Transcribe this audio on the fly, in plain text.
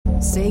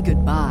Say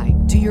goodbye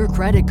to your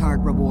credit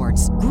card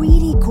rewards.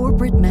 Greedy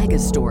corporate mega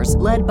stores,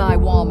 led by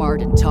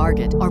Walmart and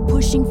Target, are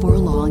pushing for a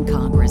law in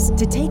Congress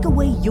to take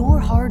away your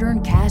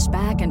hard-earned cash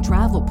back and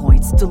travel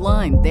points to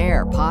line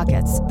their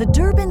pockets. The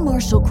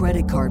Durbin-Marshall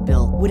credit card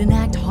bill would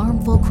enact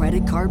harmful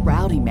credit card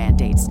routing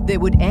mandates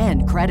that would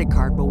end credit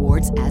card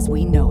rewards as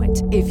we know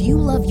it. If you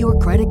love your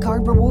credit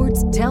card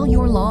rewards, tell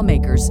your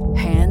lawmakers,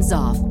 hands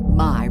off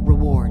my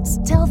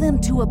rewards. Tell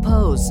them to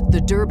oppose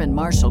the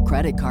Durbin-Marshall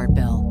credit card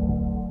bill.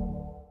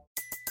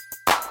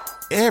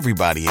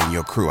 Everybody in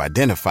your crew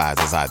identifies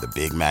as either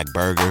Big Mac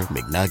Burger,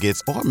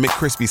 McNuggets, or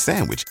McCrispy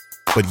Sandwich.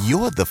 But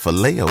you're the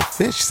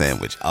Filet-O-Fish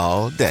Sandwich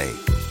all day.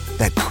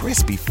 That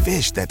crispy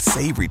fish, that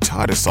savory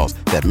tartar sauce,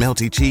 that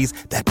melty cheese,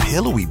 that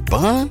pillowy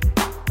bun.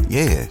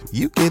 Yeah,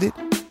 you get it.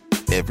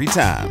 Every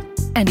time.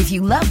 And if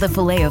you love the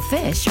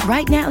Filet-O-Fish,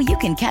 right now you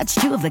can catch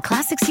two of the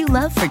classics you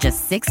love for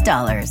just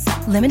 $6.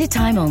 Limited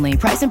time only.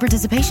 Price and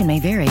participation may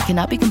vary.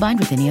 Cannot be combined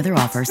with any other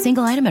offer.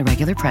 Single item at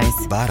regular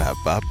price.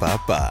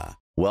 Ba-da-ba-ba-ba.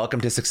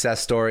 Welcome to Success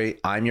Story.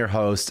 I'm your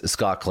host,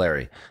 Scott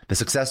Clary. The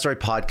Success Story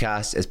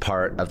podcast is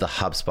part of the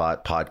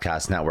HubSpot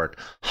podcast network.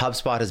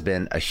 HubSpot has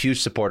been a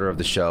huge supporter of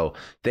the show.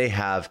 They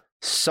have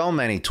so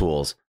many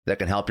tools that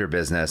can help your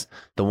business.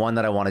 The one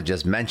that I want to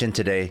just mention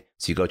today,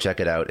 so you go check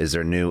it out, is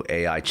their new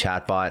AI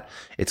chatbot.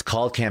 It's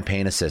called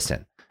Campaign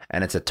Assistant,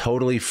 and it's a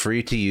totally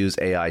free to use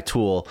AI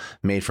tool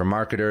made for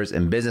marketers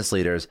and business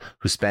leaders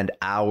who spend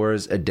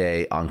hours a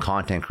day on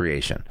content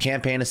creation.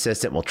 Campaign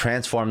Assistant will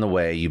transform the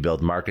way you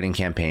build marketing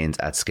campaigns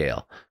at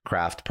scale.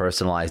 Craft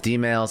personalized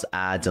emails,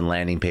 ads, and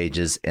landing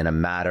pages in a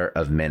matter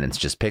of minutes.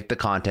 Just pick the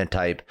content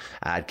type,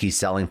 add key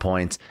selling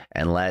points,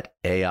 and let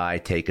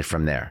AI take it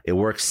from there. It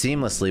works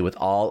seamlessly with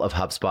all of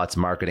HubSpot's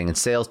marketing and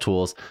sales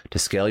tools to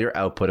scale your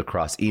output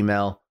across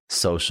email,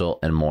 social,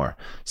 and more.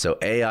 So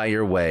AI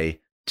your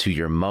way to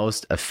your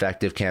most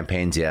effective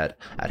campaigns yet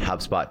at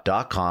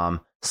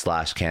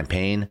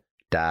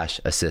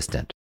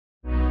HubSpot.com/campaign-assistant.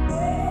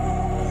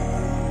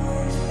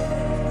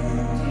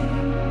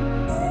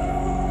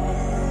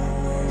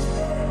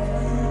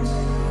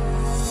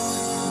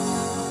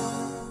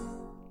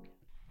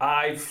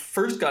 I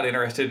first got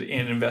interested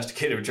in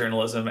investigative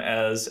journalism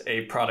as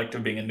a product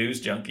of being a news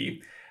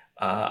junkie.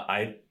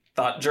 I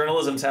thought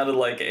journalism sounded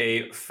like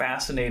a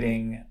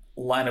fascinating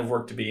line of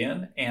work to be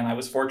in, and I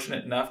was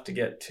fortunate enough to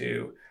get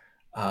to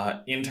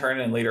intern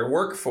and later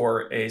work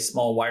for a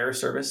small wire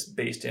service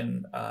based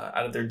in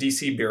out of their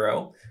DC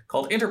bureau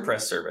called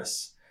Interpress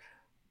Service.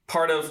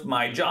 Part of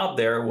my job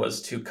there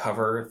was to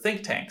cover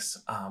think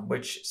tanks,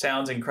 which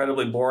sounds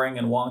incredibly boring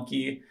and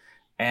wonky,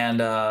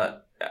 and I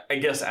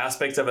guess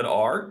aspects of it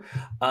are.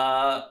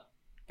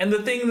 And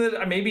the thing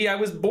that maybe I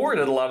was bored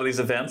at a lot of these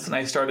events, and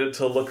I started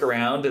to look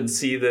around and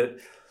see that,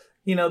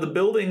 you know, the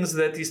buildings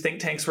that these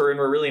think tanks were in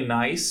were really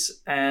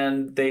nice,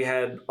 and they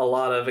had a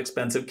lot of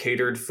expensive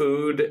catered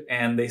food,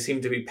 and they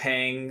seemed to be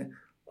paying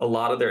a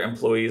lot of their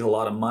employees a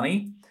lot of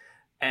money.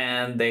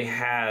 And they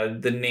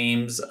had the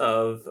names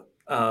of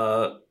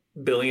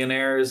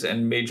billionaires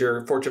and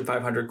major Fortune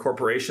 500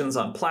 corporations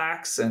on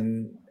plaques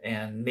and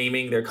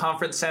naming their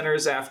conference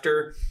centers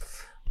after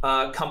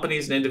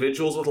companies and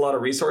individuals with a lot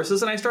of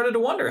resources. And I started to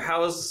wonder,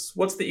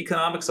 what's the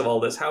economics of all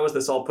this? How is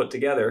this all put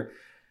together?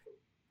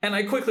 And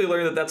I quickly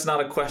learned that that's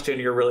not a question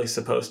you're really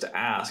supposed to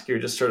ask. You're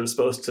just sort of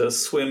supposed to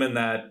swim in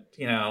that,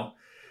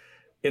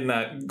 in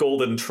that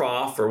golden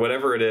trough or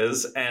whatever it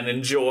is, and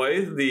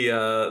enjoy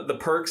the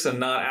perks and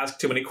not ask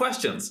too many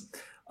questions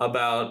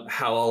about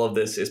how all of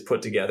this is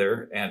put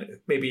together and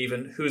maybe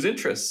even whose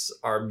interests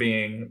are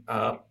being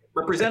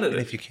represented.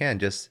 And if you can,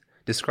 just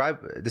describe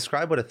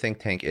what a think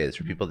tank is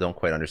for people who don't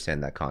quite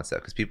understand that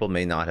concept, because people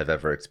may not have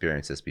ever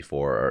experienced this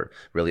before or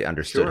really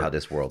understood how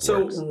this world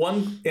works. So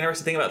one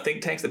interesting thing about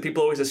think tanks that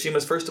people always assume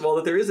is, first of all,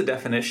 that there is a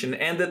definition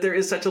and that there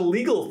is such a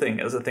legal thing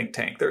as a think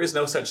tank. There is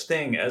no such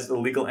thing as the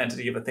legal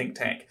entity of a think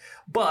tank.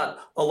 But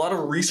a lot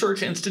of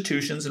research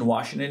institutions in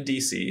Washington,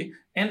 D.C.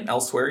 and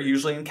elsewhere,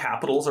 usually in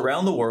capitals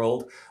around the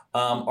world,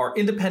 are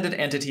independent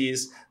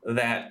entities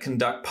that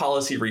conduct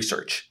policy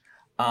research.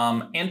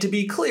 And to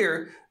be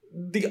clear,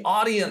 the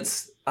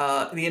audience,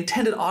 the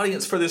intended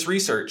audience for this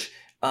research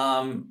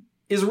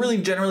is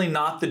really generally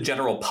not the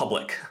general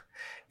public.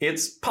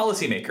 It's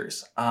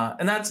policymakers,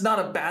 and that's not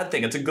a bad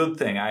thing. It's a good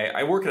thing.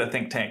 I work at a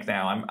think tank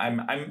now.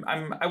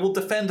 I will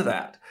defend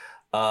that,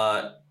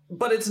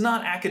 but it's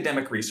not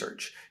academic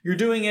research. You're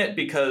doing it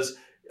because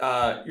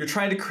you're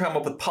trying to come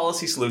up with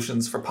policy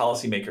solutions for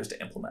policymakers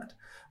to implement.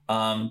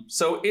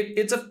 So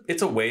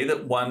it's a way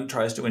that one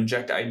tries to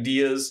inject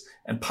ideas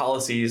and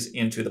policies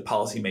into the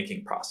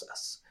policymaking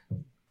process.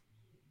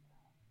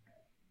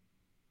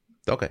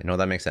 Okay, no,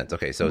 that makes sense.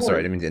 Okay, so sorry,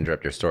 I didn't mean to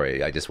interrupt your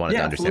story. I just wanted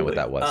to understand what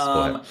that was.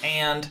 Go ahead.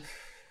 And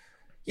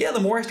yeah, the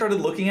more I started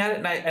looking at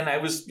it, and I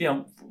was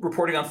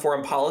reporting on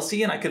foreign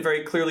policy, and I could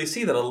very clearly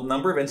see that a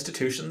number of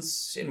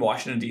institutions in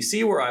Washington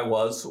D.C. where I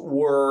was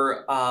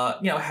were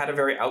had a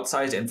very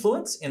outsized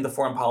influence in the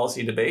foreign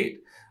policy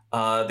debate.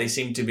 They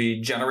seemed to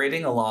be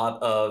generating a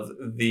lot of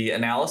the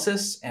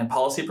analysis and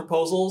policy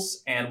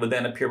proposals, and would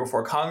then appear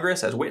before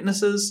Congress as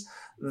witnesses.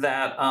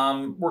 that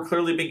were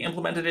clearly being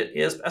implemented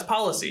as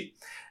policy.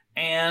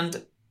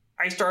 And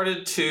I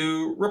started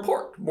to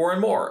report more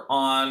and more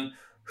on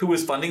who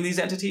was funding these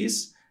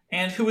entities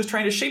and who was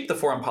trying to shape the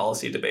foreign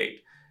policy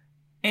debate.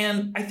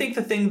 And I think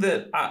the thing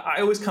that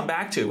I always come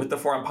back to with the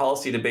foreign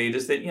policy debate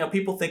is that,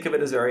 people think of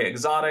it as very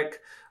exotic.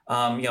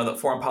 That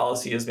foreign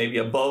policy is maybe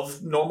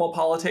above normal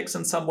politics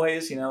in some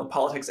ways.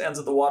 Politics ends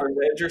at the water's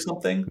edge or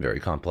something. Very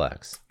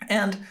complex.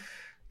 And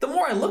the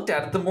more I looked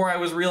at it, the more I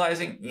was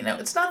realizing,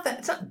 it's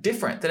not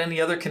different than any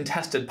other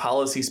contested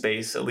policy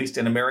space, at least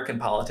in American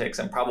politics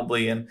and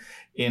probably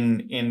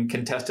in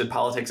contested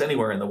politics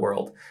anywhere in the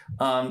world.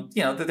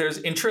 That there's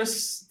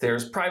interests,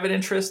 there's private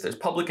interests, there's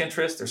public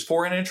interests, there's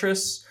foreign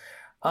interests,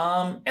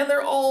 and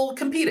they're all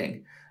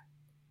competing.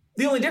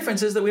 The only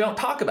difference is that we don't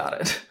talk about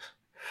it.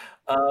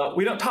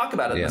 We don't talk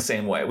about it in the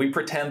same way. We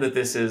pretend that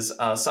this is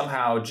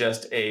somehow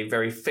just a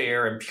very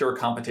fair and pure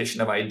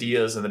competition of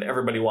ideas and that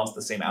everybody wants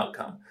the same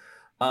outcome.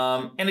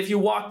 And if you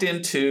walked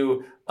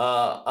into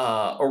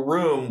a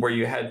room where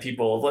you had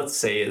people, let's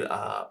say,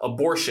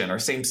 abortion or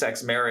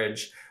same-sex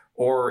marriage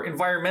or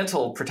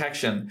environmental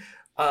protection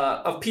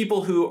of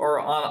people who are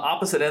on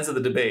opposite ends of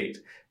the debate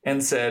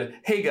and said,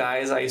 hey,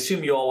 guys, I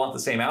assume you all want the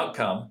same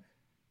outcome,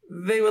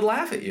 they would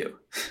laugh at you.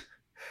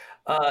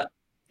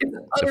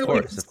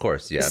 Of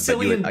course, yeah.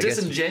 Silly and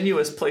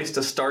disingenuous place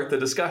to start the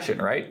discussion,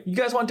 right? You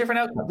guys want different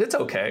outcomes. It's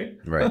okay.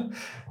 Right.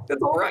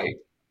 It's all right.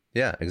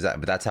 Yeah,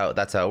 exactly. But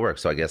that's how it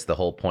works. So I guess the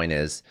whole point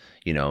is,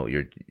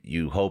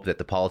 you hope that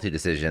the policy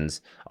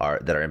decisions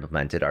that are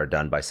implemented are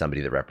done by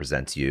somebody that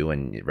represents you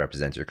and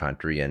represents your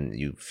country, and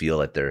you feel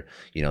that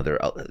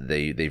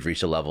they've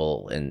reached a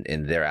level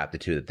in their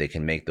aptitude that they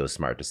can make those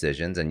smart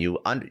decisions. And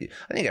I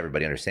think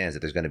everybody understands that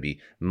there's going to be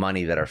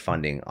money that are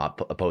funding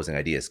opposing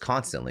ideas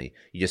constantly.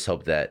 You just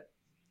hope that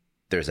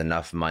there's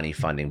enough money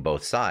funding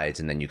both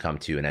sides, and then you come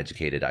to an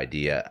educated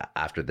idea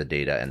after the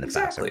data and the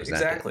facts are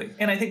presented. Exactly.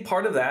 And I think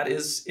part of that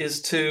is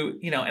to,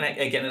 and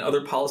again, in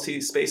other policy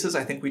spaces,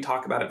 I think we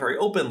talk about it very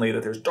openly,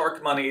 that there's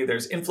dark money,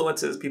 there's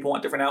influences, people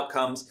want different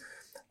outcomes.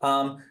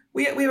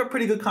 We have a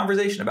pretty good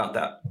conversation about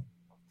that.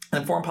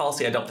 And in foreign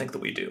policy, I don't think that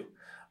we do.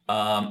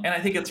 And I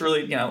think it's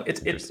really,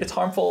 it's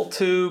harmful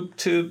to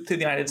the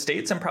United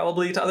States and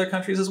probably to other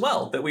countries as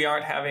well, that we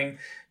aren't having,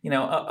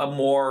 a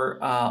more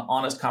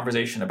honest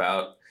conversation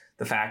about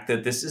the fact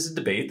that this is a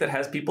debate that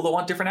has people that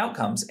want different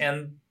outcomes.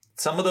 And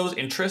some of those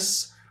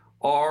interests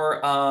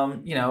are,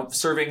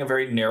 serving a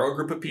very narrow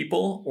group of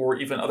people or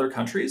even other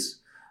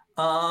countries.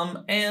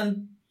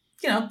 And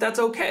that's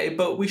okay,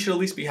 but we should at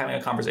least be having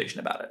a conversation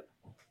about it.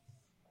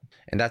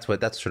 And that's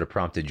sort of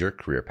prompted your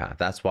career path.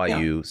 That's why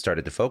you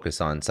started to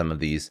focus on some of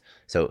these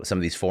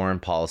foreign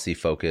policy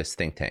focused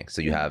think tanks.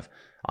 So you have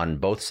on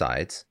both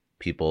sides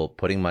people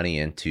putting money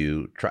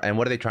into and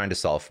what are they trying to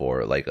solve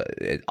for? Like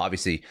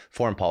obviously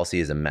foreign policy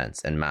is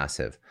immense and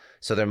massive.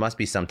 So there must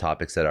be some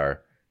topics that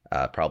are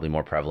probably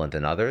more prevalent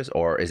than others,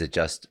 or is it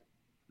just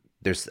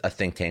there's a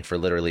think tank for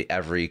literally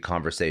every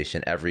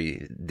conversation,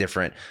 every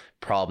different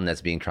problem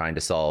that's being trying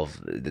to solve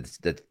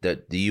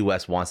that the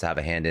U.S. wants to have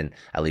a hand in,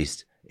 at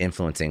least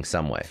influencing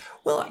some way?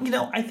 Well,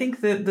 I think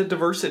that the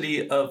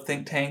diversity of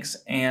think tanks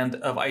and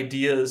of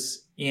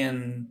ideas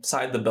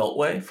inside the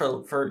Beltway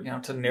for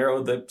to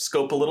narrow the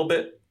scope a little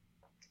bit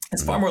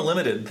is far more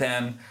limited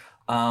than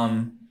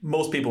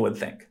most people would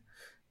think.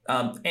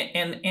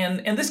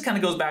 And this kind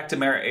of goes back to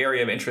my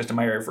area of interest in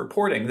my area of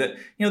reporting, that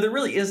there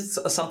really is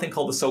something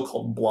called the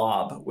so-called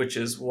blob, which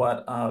is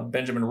what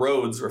Benjamin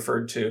Rhodes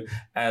referred to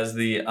as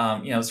the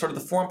sort of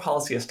the foreign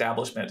policy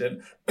establishment.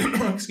 And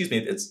excuse me,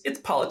 it's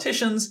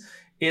politicians,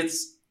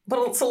 but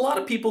it's a lot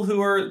of people who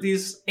are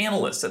these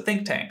analysts at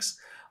think tanks,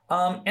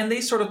 and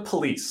they sort of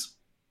police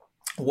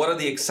what are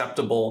the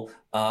acceptable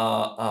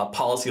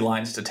policy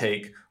lines to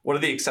take, what are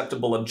the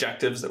acceptable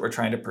objectives that we're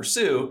trying to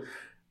pursue.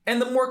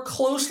 And the more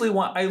closely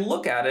I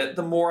look at it,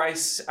 the more I've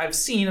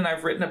seen, and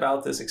I've written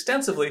about this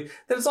extensively,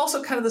 that it's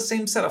also kind of the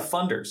same set of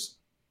funders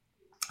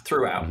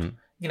throughout.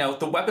 Mm-hmm.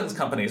 The weapons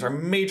companies are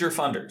major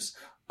funders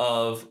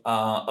of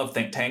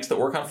think tanks that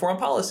work on foreign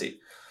policy.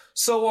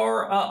 So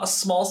are a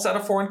small set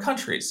of foreign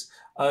countries.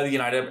 The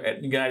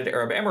United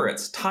Arab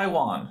Emirates,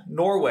 Taiwan,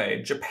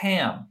 Norway,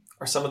 Japan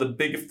are some of the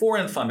big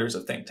foreign funders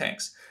of think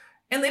tanks.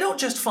 And they don't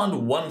just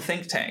fund one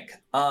think tank.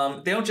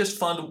 They don't just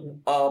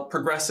fund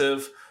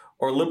progressive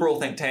or liberal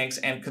think tanks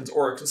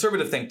or a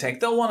conservative think tank.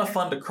 They'll want to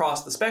fund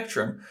across the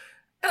spectrum.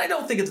 And I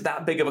don't think it's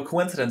that big of a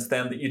coincidence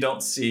then that you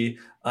don't see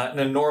an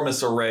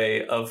enormous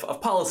array of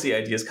policy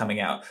ideas coming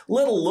out,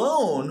 let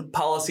alone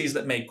policies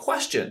that may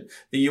question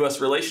the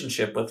U.S.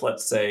 relationship with,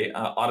 let's say,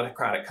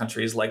 autocratic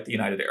countries like the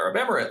United Arab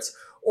Emirates,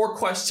 or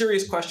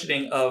serious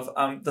questioning of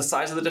the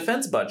size of the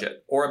defense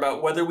budget, or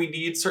about whether we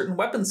need certain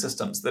weapon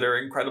systems that are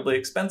incredibly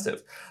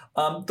expensive.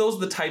 Those are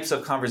the types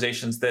of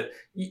conversations that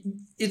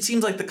it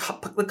seems like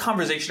the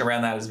conversation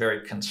around that is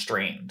very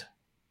constrained.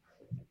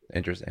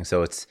 Interesting.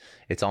 So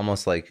it's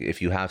almost like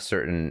if you have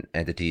certain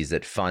entities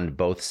that fund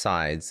both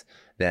sides,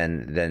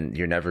 then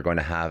you're never going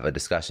to have a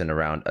discussion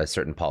around a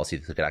certain policy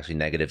that could actually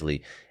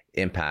negatively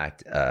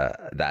impact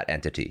that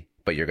entity.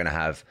 But you're going to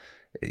have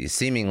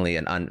seemingly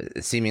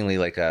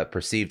like a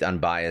perceived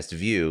unbiased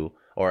view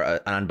or an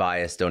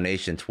unbiased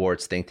donation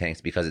towards think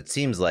tanks, because it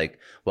seems like,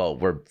 well,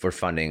 we're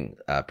funding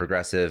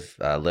progressive,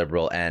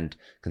 liberal, and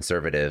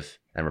conservative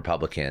and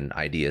Republican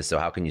ideas. So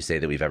how can you say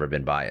that we've ever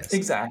been biased?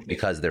 Exactly.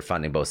 Because they're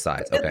funding both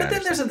sides. Okay, but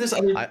then there's this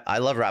other... I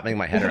love wrapping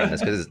my head around this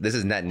because this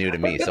is net new to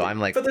me. So I'm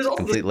like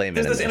complete layman.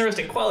 There's this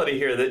interesting quality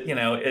here that,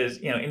 is,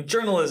 in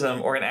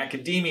journalism or in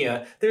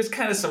academia, there's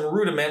kind of some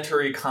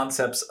rudimentary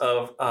concepts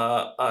of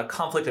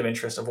conflict of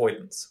interest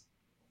avoidance.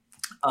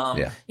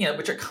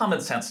 Which are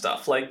common sense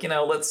stuff. Like,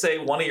 let's say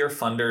one of your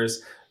funders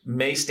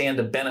may stand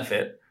to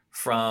benefit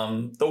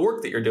from the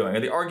work that you're doing or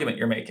the argument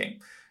you're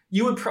making.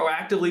 You would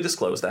proactively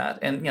disclose that.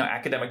 And,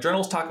 academic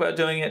journals talk about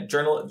doing it.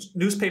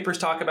 Newspapers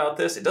talk about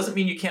this. It doesn't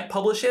mean you can't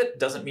publish it. It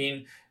doesn't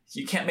mean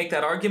you can't make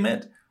that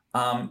argument.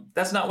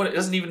 That's not what it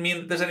doesn't even mean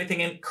that there's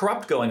anything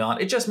corrupt going on.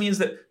 It just means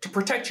that to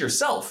protect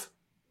yourself,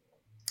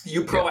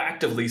 you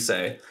proactively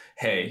say,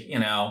 hey,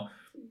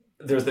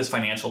 there's this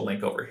financial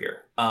link over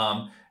here.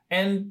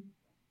 And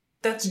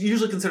that's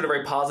usually considered a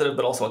very positive,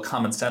 but also a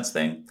common sense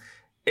thing.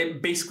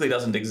 It basically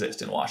doesn't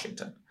exist in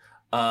Washington.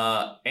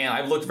 And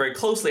I've looked very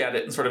closely at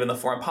it in sort of in the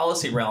foreign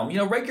policy realm.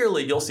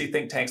 Regularly you'll see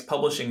think tanks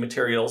publishing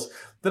materials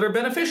that are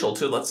beneficial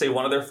to, let's say,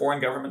 one of their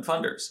foreign government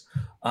funders,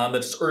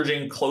 that's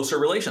urging closer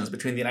relations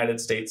between the United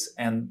States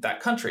and that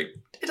country.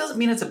 It doesn't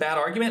mean it's a bad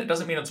argument. It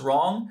doesn't mean it's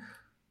wrong.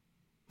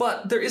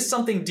 But there is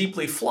something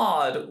deeply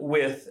flawed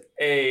with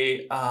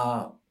a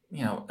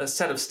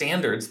set of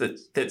standards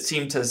that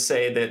seem to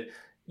say that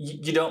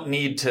you don't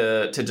need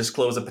to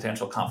disclose a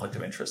potential conflict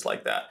of interest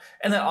like that.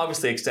 And that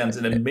obviously extends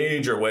in a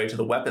major way to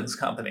the weapons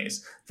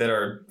companies that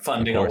are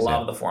funding a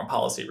lot of the foreign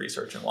policy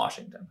research in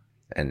Washington.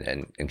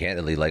 And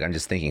candidly, like, I'm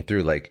just thinking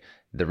through, like,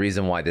 the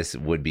reason why this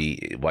would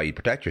be why you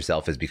protect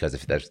yourself is because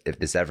if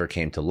this ever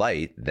came to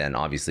light, then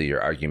obviously your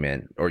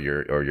argument or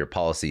your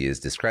policy is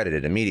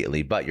discredited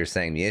immediately. But you're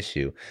saying the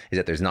issue is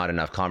that there's not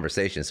enough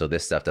conversation, so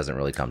this stuff doesn't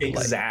really come to light.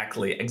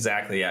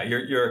 Exactly. Yeah,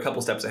 you're a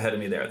couple steps ahead of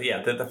me there.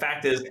 Yeah, the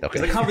fact is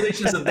the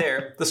conversation isn't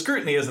there, the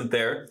scrutiny isn't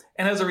there,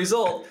 and as a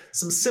result,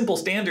 some simple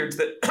standards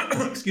that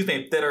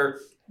that are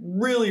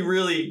really,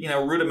 really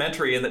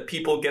rudimentary and that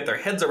people get their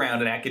heads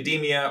around in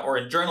academia or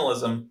in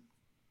journalism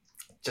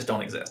just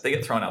don't exist. They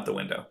get thrown out the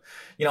window.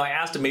 I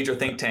asked a major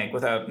think tank,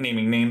 without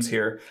naming names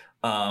here,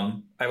 I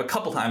have a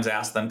couple times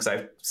asked them because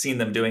I've seen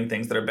them doing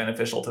things that are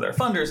beneficial to their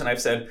funders. And I've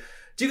said,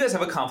 do you guys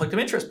have a conflict of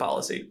interest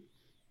policy?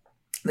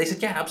 And they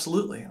said, yeah,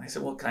 absolutely. And I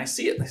said, well, can I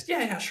see it? And they said,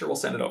 yeah, sure, we'll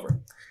send it over.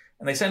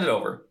 And they send it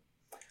over.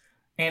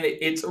 And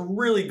it's a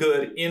really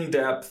good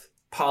in-depth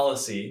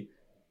policy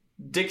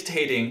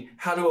dictating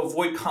how to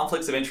avoid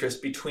conflicts of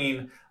interest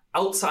between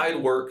outside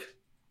work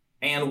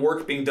and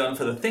work being done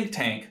for the think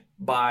tank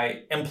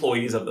by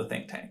employees of the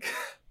think tank.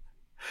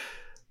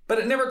 But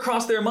it never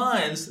crossed their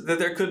minds that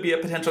there could be a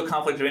potential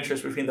conflict of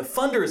interest between the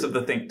funders of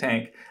the think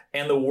tank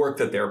and the work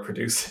that they're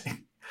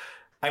producing.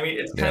 I mean,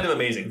 it's kind of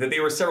amazing that they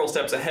were several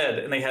steps ahead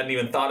and they hadn't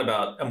even thought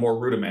about a more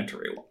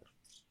rudimentary one.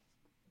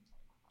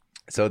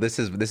 So this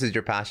is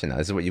your passion now.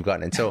 This is what you've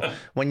gotten. And so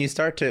when you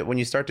start to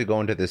go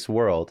into this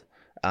world,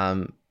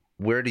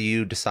 where do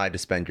you decide to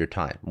spend your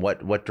time?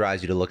 What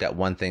drives you to look at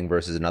one thing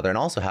versus another? And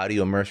also, how do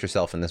you immerse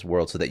yourself in this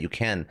world so that you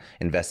can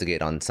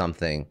investigate on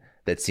something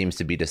that seems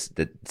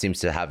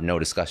to have no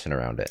discussion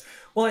around it?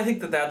 Well, I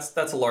think that's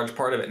a large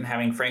part of it, and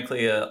having,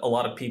 frankly, a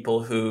lot of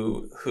people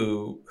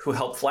who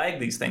help flag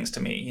these things to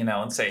me,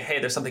 and say, hey,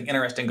 there's something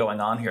interesting going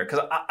on here.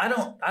 Because I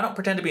don't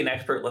pretend to be an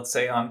expert, let's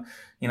say, on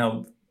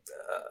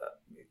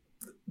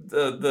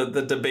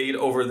the debate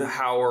over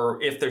how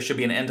or if there should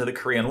be an end to the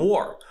Korean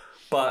War.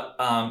 But,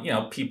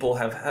 people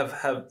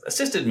have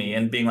assisted me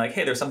in being like,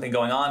 hey, there's something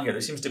going on here.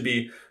 There seems to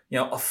be,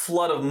 a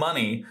flood of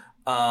money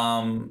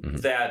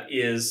that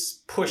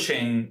is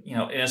pushing,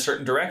 in a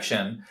certain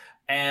direction,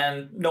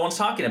 and no one's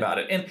talking about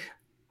it. And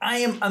I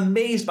am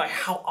amazed by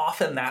how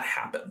often that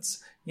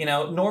happens.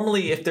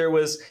 Normally if there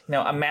was,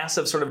 a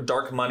massive sort of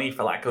dark money,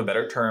 for lack of a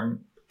better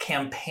term,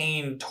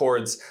 campaign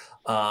towards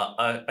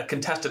a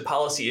contested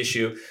policy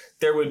issue,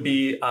 there would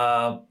be,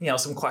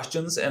 some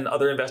questions, and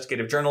other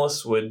investigative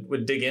journalists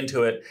would dig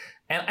into it.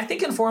 And I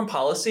think in foreign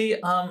policy,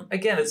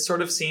 again, it's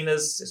sort of seen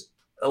as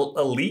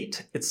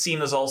elite. It's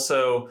seen as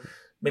also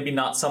maybe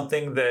not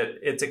something that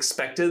it's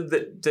expected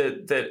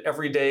that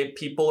everyday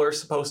people are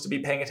supposed to be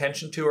paying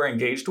attention to or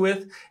engaged with.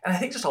 And I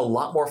think just a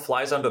lot more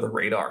flies under the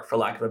radar, for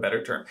lack of a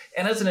better term.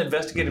 And as an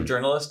investigative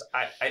journalist,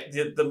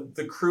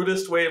 the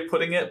crudest way of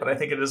putting it, but I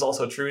think it is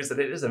also true, is that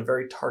it is a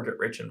very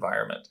target-rich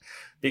environment,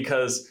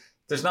 because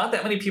there's not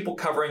that many people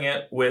covering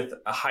it with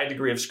a high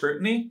degree of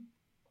scrutiny.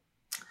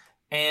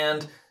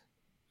 And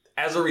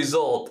as a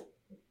result,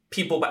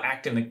 people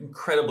act in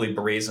incredibly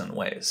brazen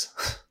ways.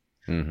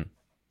 Mm-hmm.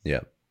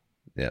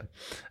 Yeah.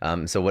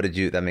 So what did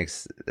you,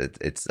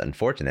 it's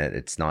unfortunate.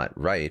 It's not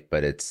right,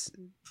 but it's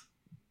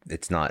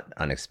not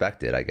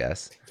unexpected, I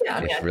guess.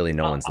 Yeah. If really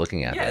no one's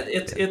looking at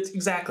it. It's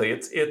exactly.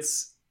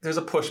 It's there's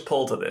a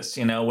push-pull to this,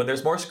 when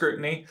there's more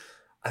scrutiny,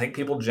 I think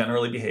people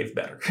generally behave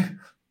better.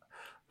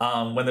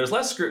 When there's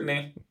less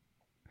scrutiny,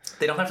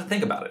 They don't have to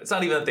think about it. It's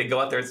not even that they go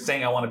out there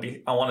saying, I want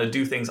to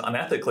do things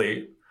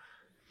unethically,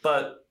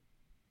 but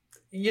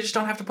you just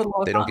don't have to put a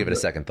lot of They don't give it a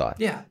second thought.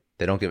 Yeah.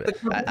 They don't give it,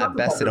 at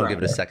best, they don't give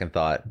it a second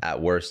thought.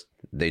 At worst,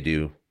 they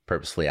do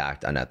purposefully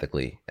act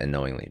unethically and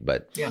knowingly.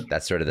 But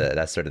that's sort of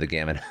the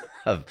gamut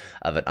of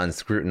an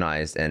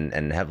unscrutinized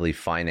and heavily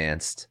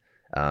financed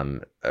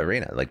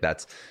arena. Like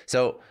that's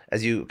so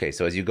as you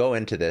go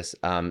into this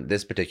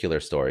this particular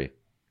story,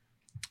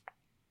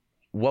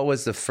 what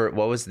was the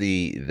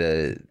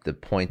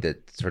point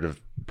that sort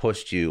of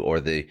pushed you, or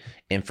the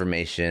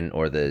information,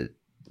 or the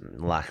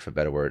lack of a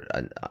better word,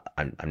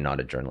 I'm not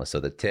a journalist, so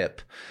the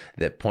tip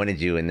that pointed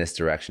you in this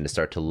direction to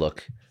start to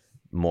look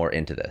more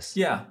into this?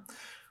 Yeah.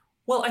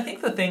 Well, I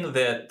think the thing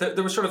that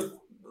there was sort of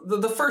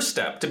the first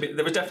step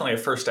there was definitely a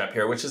first step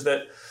here, which is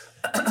that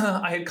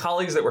I had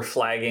colleagues that were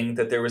flagging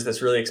that there was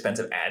this really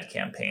expensive ad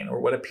campaign, or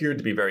what appeared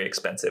to be very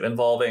expensive,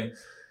 involving,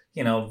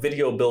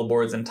 video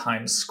billboards in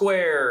Times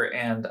Square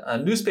and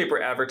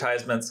newspaper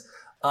advertisements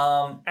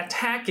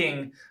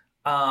attacking,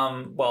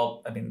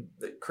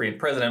 the Korean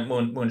president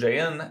Moon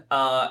Jae-in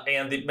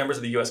and the members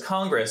of the U.S.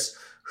 Congress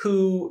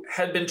who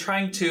had been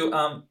trying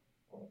to,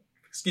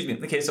 in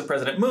the case of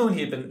President Moon,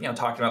 he had been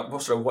talking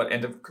about sort of what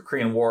end of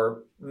Korean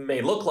War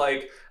may look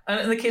like. And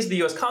in the case of the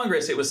U.S.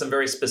 Congress, it was some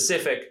very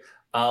specific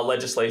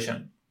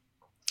legislation,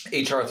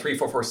 HR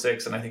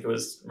 3446, and I think it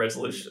was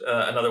resolution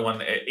another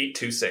one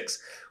 826,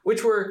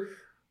 which were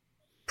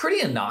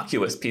pretty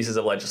innocuous pieces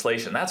of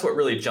legislation. That's what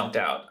really jumped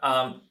out.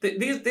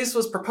 This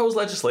was proposed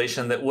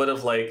legislation that would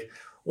have,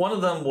 one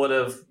of them would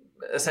have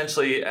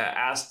essentially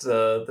asked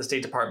the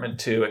State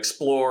Department to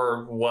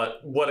explore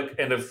what an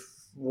end of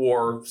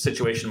war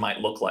situation might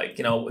look like.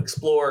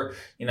 Explore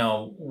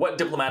what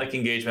diplomatic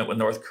engagement with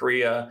North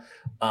Korea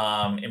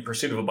in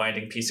pursuit of a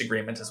binding peace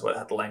agreement, is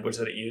what the language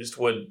that it used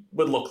would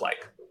look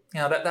like.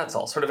 That's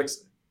all. Sort of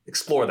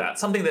explore that.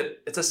 Something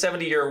that it's a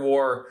 70-year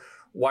war.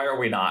 Why are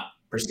we not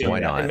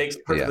pursuing that? It makes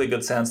perfectly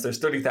good sense. There's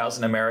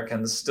 30,000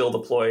 Americans still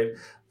deployed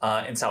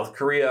in South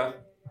Korea,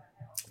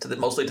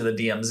 mostly to the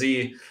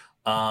DMZ.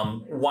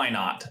 Why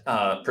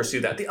not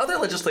pursue that? The other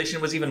legislation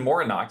was even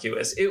more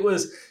innocuous.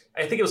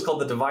 I think it was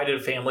called the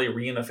Divided Family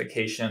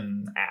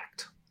Reunification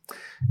Act.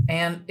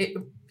 And it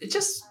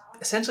just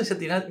essentially said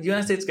the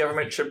United States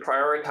government should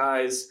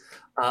prioritize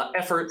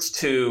efforts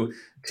for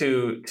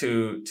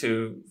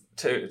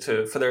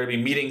there to be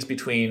meetings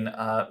between,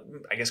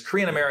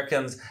 Korean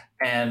Americans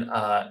and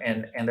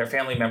their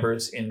family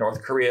members in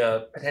North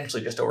Korea,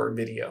 potentially just over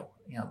video,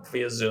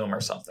 via Zoom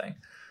or something.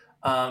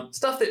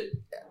 Stuff that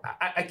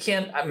I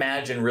can't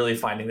imagine really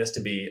finding this to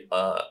be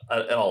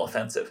at all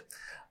offensive.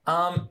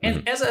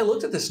 And as I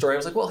looked at this story, I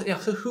was like, well,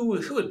 so who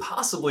would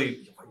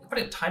possibly put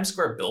in Times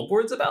Square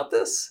billboards about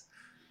this?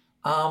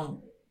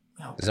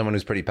 Someone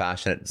who's pretty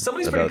passionate.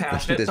 Somebody's pretty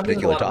passionate. This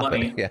particular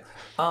topic. Yeah.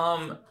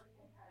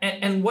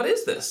 And what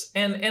is this?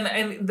 And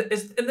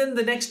then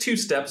the next two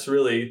steps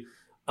really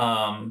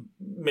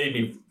made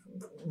me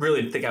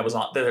really think there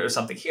was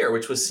something here,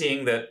 which was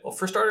seeing that, well,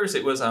 for starters,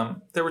 it was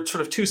there were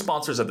sort of two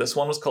sponsors of this.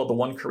 One was called the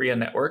One Korea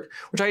Network,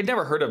 which I had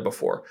never heard of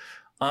before.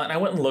 And I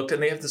went and looked,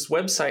 and they have this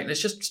website, and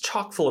it's just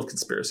chock full of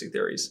conspiracy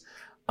theories.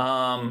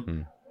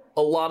 A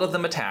lot of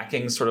them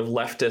attacking sort of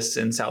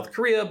leftists in South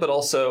Korea, but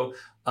also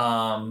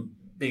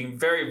being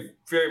very,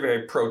 very,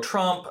 very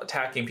pro-Trump,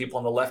 attacking people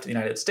on the left of the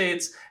United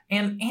States,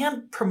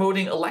 and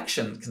promoting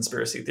election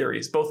conspiracy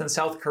theories, both in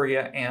South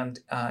Korea and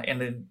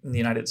in the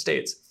United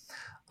States.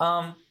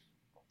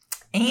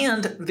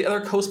 And the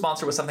other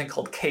co-sponsor was something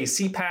called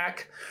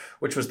KCPAC,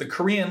 which was the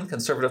Korean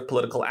Conservative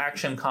Political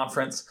Action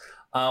Conference,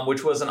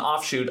 which was an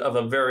offshoot of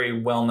a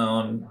very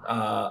well-known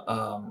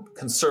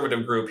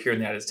conservative group here in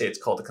the United States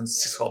called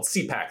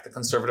CPAC, the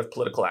Conservative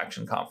Political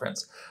Action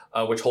Conference,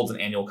 which holds an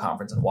annual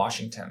conference in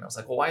Washington. I was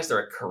like, well, why is there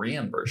a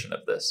Korean version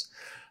of this?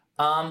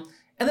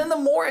 And then the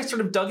more I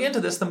sort of dug into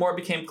this, the more it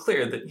became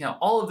clear that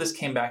all of this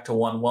came back to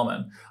one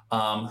woman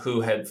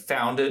who had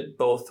founded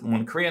both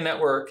One Korea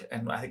Network,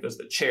 and I think it was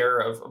the chair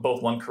of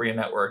both One Korea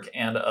Network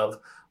and of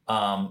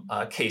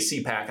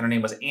KCPAC, and her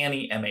name was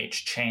Annie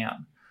M.H.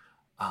 Chan.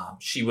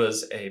 She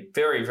was a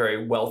very,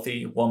 very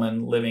wealthy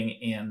woman living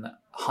in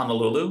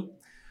Honolulu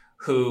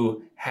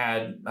who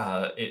had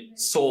bought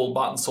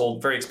and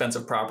sold very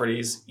expensive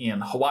properties in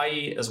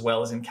Hawaii as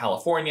well as in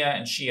California.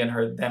 And she and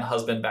her then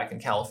husband back in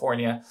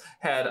California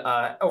had,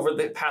 over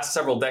the past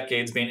several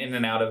decades, been in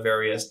and out of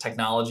various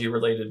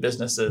technology-related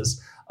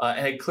businesses and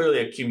had clearly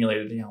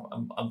accumulated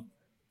a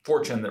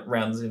fortune that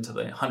runs into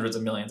the hundreds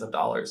of millions of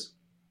dollars.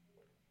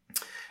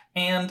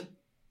 And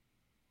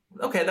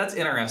okay, that's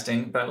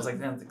interesting, but I was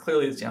like,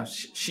 clearly,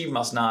 she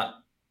must not.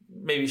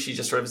 Maybe she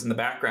just sort of is in the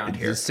background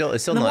here. It's still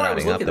not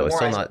adding up, though. It's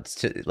still not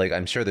like,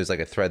 I'm sure there's like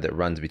a thread that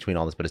runs between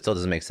all this, but it still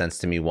doesn't make sense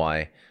to me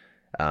why.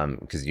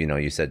 Because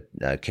you said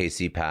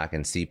KCPAC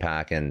and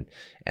CPAC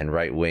and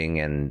right wing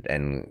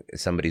and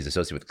somebody's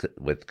associated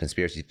with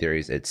conspiracy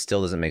theories. It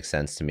still doesn't make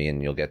sense to me,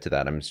 and you'll get to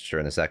that, I'm sure,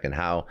 in a second.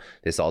 How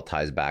this all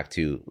ties back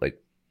to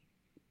like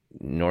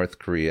North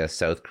Korea,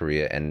 South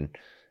Korea, and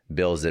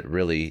bills that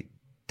really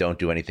don't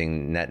do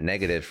anything net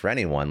negative for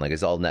anyone. Like,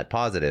 it's all net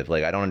positive.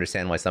 Like, I don't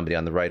understand why somebody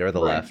on the right or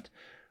the left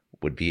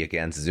would be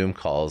against Zoom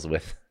calls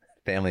with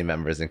family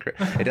members. And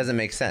it doesn't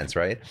make sense,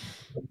 right?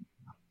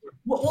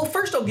 Well,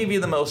 first I'll give you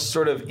the most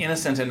sort of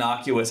innocent,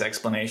 innocuous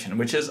explanation,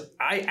 which is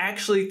I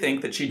actually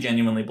think that she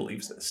genuinely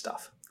believes this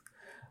stuff.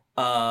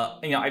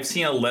 I've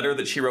seen a letter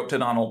that she wrote to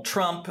Donald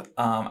Trump.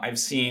 I've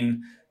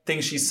sings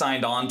she's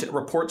signed on to,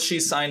 reports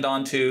she's signed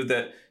on to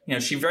that,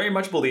 she very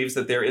much believes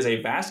that there is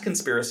a vast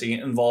conspiracy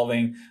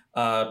involving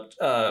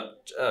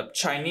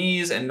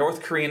Chinese and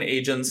North Korean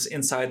agents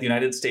inside the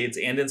United States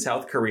and in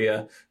South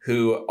Korea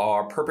who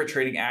are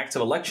perpetrating acts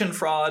of election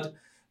fraud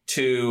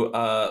to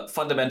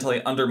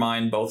fundamentally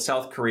undermine both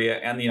South Korea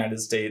and the United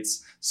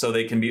States so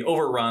they can be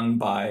overrun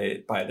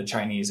by the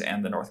Chinese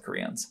and the North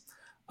Koreans,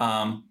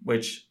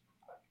 which,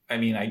 I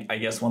mean, I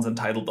guess one's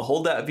entitled to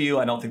hold that view.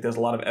 I don't think there's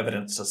a lot of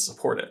evidence to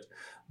support it.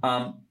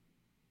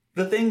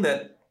 The thing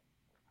that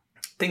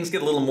things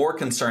get a little more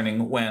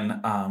concerning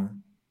when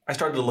I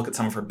started to look at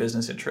some of her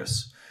business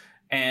interests.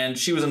 And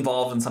she was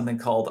involved in something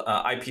called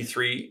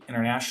IP3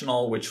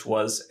 International, which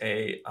was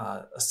a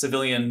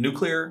civilian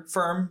nuclear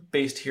firm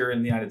based here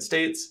in the United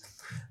States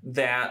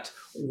that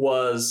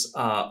was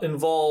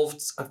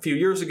involved a few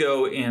years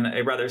ago in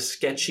a rather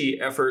sketchy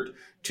effort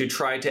to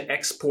try to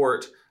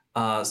export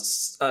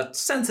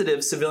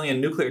sensitive civilian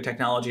nuclear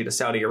technology to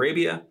Saudi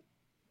Arabia.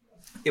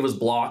 It was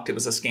blocked. It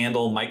was a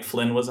scandal. Mike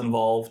Flynn was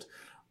involved.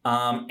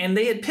 And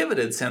they had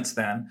pivoted since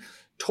then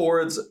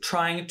towards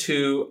trying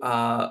to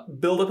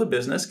build up a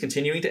business,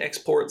 continuing to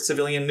export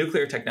civilian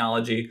nuclear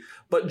technology,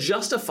 but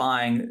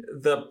justifying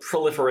the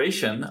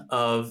proliferation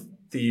of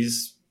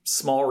these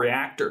small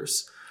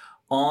reactors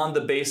on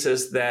the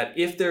basis that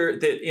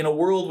that in a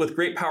world with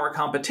great power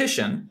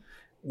competition,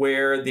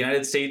 where the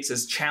United States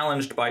is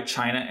challenged by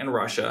China and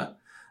Russia,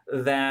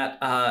 that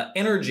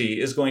energy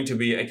is going to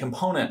be a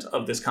component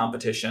of this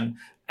competition.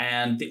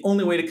 And the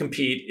only way to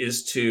compete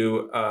is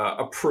to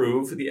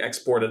approve the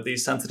export of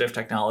these sensitive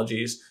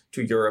technologies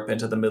to Europe and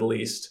to the Middle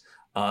East,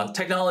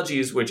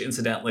 technologies which,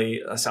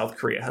 incidentally, South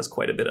Korea has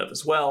quite a bit of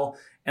as well.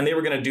 And they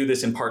were going to do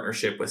this in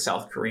partnership with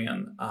South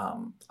Korean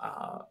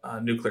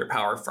nuclear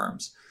power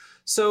firms.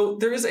 So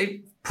there is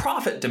a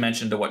profit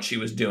dimension to what she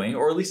was doing,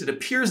 or at least it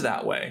appears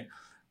that way,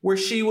 where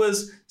she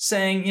was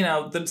saying,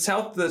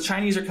 the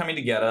Chinese are coming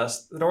to get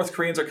us, the North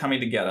Koreans are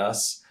coming to get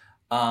us.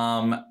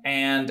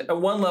 And at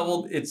one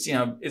level, this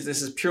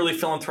is purely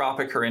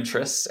philanthropic, her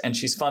interests, and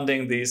she's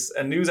funding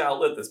a news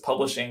outlet that's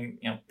publishing,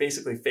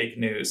 basically fake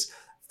news,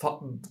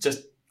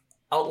 just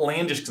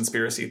outlandish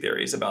conspiracy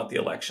theories about the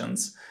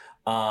elections.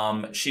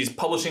 She's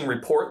publishing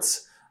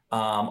reports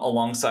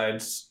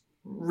alongside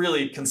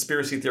really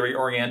conspiracy theory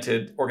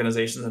oriented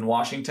organizations in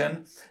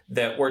Washington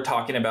that were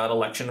talking about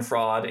election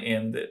fraud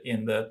in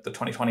the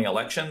 2020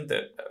 election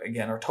that,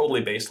 again, are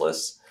totally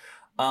baseless.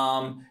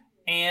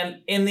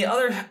 And in the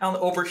other,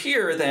 over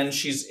here, then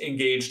she's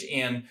engaged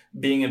in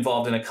being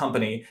involved in a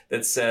company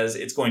that says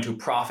it's going to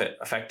profit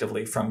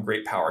effectively from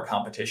great power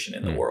competition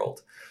in the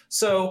world.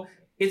 So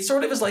it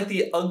sort of is like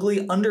the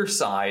ugly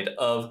underside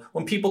of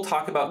when people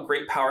talk about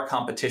great power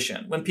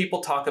competition, when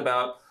people talk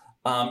about,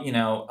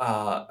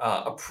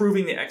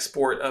 approving the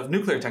export of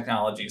nuclear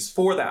technologies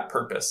for that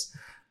purpose.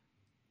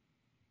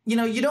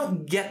 You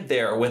don't get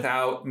there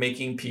without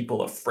making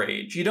people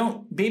afraid.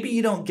 Maybe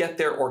you don't get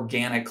there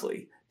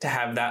organically to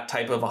have that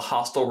type of a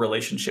hostile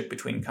relationship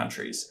between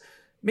countries.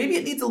 Maybe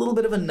it needs a little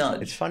bit of a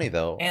nudge. It's funny,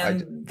 though.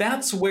 And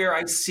that's where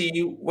I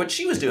see what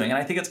she was doing. And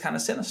I think it's kind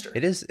of sinister.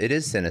 It is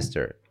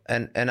sinister.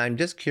 And I'm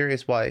just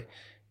curious why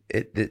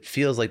it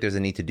feels like there's a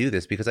need to do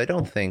this, because I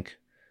don't think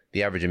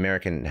the average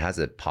American has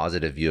a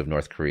positive view of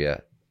North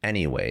Korea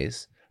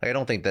anyways. Like,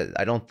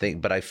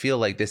 but I feel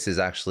like this is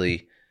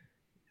actually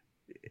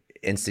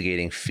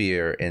instigating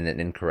fear in an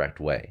incorrect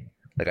way.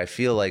 Like, I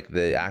feel like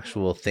the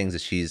actual things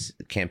that she's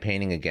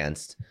campaigning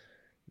against,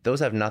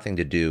 those have nothing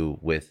to do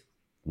with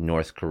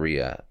North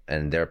Korea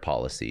and their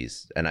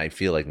policies. And I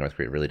feel like North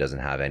Korea really doesn't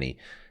have any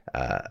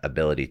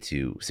ability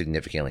to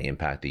significantly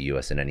impact the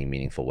U.S. in any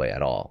meaningful way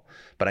at all.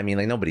 But I mean,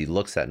 like, nobody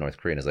looks at North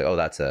Korea and is like, oh,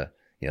 that's a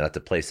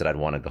place that I'd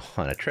want to go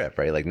on a trip,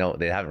 right? Like, no,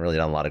 they haven't really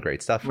done a lot of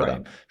great stuff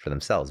for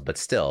themselves. But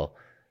still,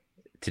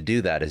 to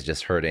do that is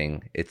just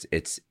hurting.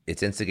 It's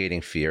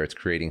instigating fear. It's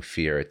creating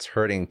fear. It's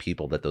hurting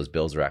people that those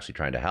bills are actually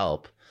trying to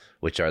help,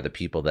 which are the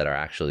people that are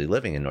actually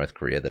living in North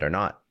Korea, that are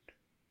not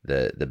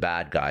the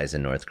bad guys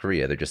in North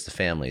Korea. They're just the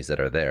families that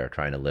are there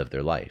trying to live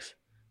their life.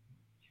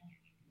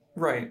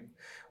 Right.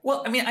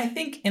 Well, I mean, I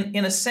think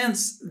in a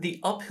sense, the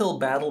uphill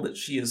battle that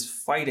she is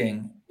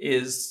fighting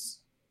is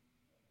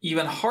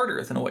even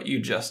harder than what you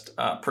just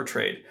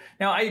portrayed.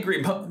 Now, I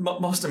agree.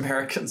 Most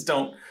Americans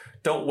don't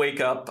wake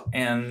up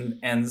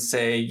and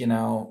say,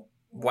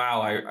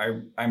 wow,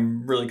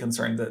 I'm really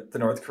concerned that the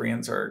North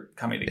Koreans are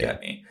coming to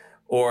get me.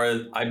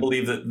 Or I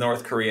believe that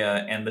North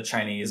Korea and the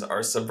Chinese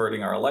are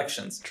subverting our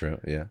elections. True,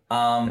 yeah.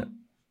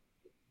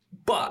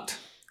 But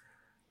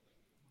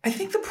I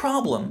think the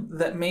problem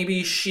that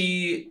maybe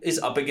she is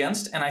up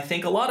against, and I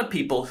think a lot of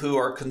people who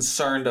are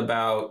concerned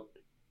about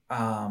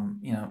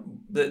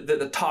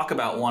the talk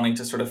about wanting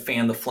to sort of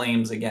fan the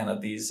flames again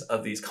of these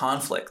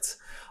conflicts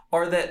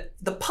are that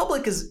the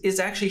public is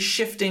actually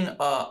shifting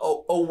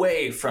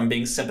away from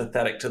being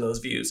sympathetic to those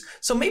views.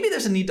 So maybe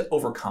there's a need to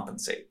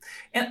overcompensate.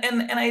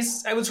 And I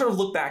would sort of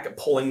look back at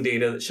polling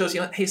data that shows,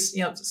 hey,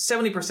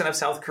 70% of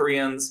South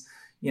Koreans,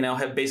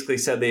 have basically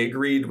said they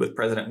agreed with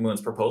President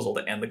Moon's proposal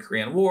to end the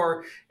Korean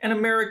War. And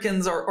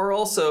Americans are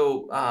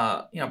also,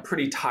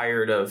 pretty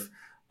tired of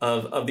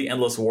the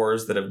endless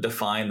wars that have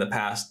defined the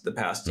past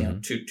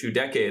two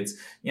decades.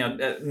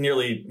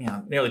 Nearly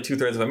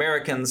 2/3 of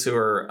Americans who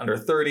are under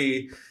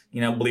 30,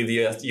 believe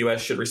the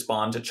U.S. should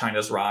respond to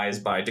China's rise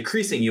by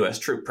decreasing U.S.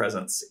 troop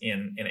presence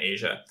in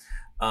Asia,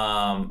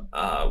 and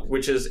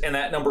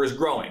that number is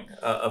growing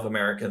of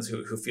Americans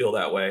who feel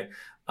that way.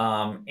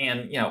 And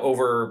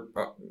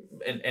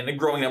a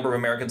growing number of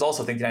Americans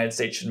also think the United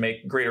States should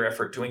make greater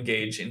effort to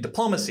engage in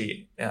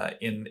diplomacy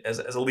as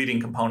a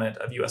leading component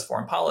of U.S.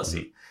 foreign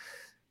policy.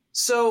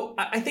 So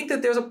I think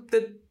that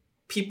that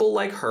people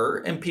like her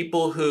and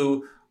people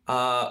who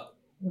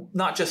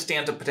not just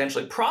stand to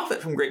potentially profit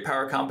from great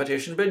power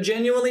competition, but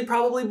genuinely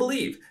probably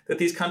believe that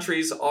these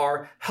countries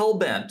are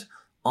hell-bent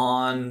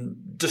on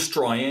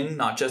destroying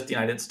not just the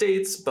United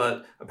States,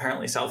 but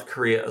apparently South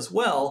Korea as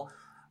well,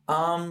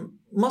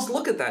 must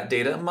look at that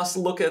data, must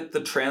look at the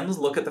trends,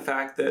 look at the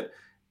fact that,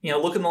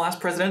 look in the last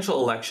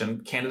presidential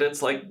election,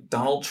 candidates like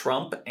Donald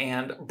Trump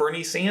and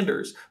Bernie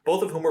Sanders,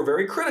 both of whom were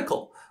very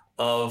critical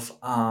of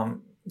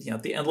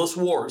the endless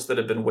wars that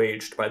have been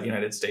waged by the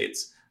United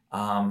States.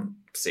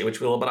 Say what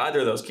you will about either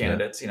of those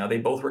candidates, they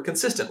both were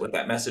consistent with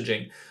that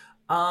messaging.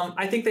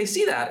 I think they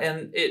see that,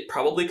 and it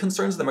probably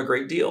concerns them a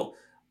great deal.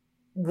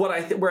 Where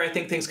I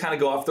think things kind of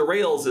go off the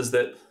rails is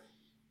that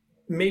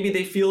maybe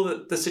they feel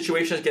that the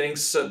situation is getting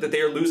so that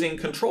they are losing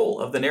control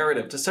of the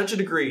narrative to such a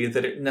degree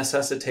that it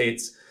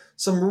necessitates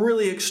some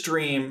really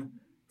extreme,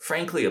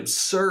 frankly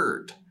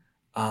absurd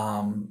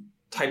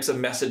types of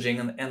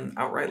messaging and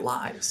outright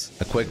lies.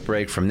 A quick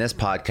break from this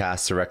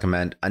podcast to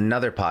recommend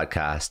another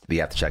podcast that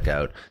you have to check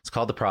out. It's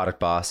called The Product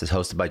Boss. It's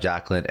hosted by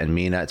Jacqueline and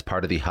Mina. It's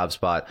part of the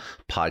HubSpot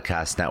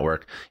podcast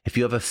network. If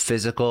you have a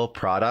physical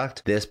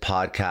product, this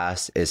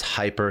podcast is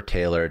hyper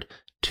tailored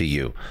to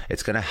you.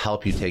 It's going to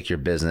help you take your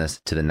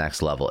business to the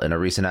next level. In a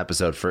recent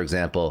episode, for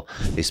example,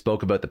 they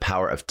spoke about the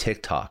power of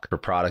TikTok for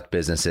product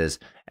businesses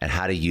and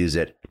how to use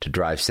it to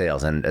drive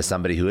sales. And as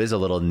somebody who is a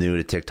little new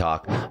to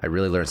TikTok, I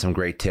really learned some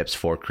great tips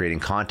for creating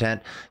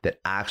content that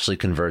actually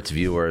converts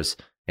viewers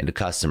into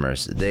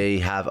customers. They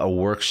have a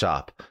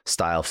workshop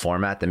style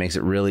format that makes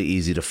it really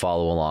easy to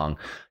follow along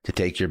to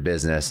take your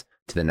business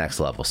to the next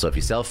level. So if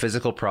you sell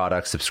physical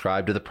products,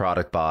 subscribe to The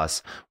Product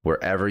Boss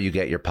wherever you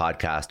get your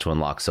podcast to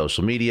unlock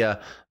social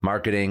media,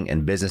 marketing,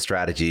 and business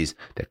strategies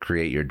that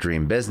create your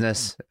dream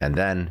business and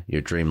then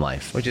your dream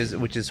life. Which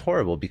is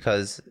horrible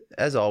because,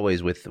 as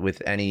always,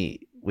 with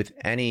any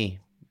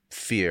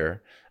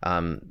fear,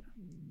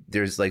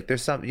 there's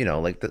some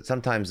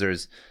sometimes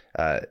there's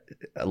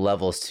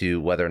levels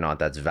to whether or not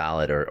that's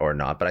valid or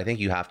not. But I think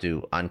you have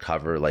to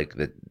uncover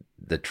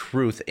the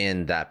truth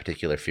in that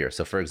particular fear.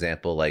 So, for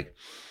example,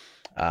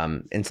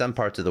 in some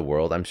parts of the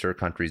world, I'm sure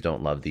countries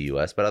don't love the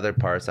U.S., but other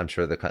parts, I'm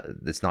sure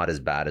it's not as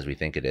bad as we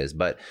think it is.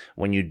 But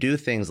when you do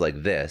things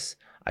like this,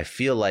 I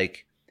feel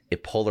like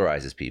it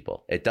polarizes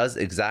people. It does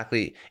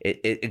exactly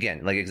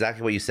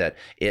exactly what you said.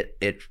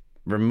 It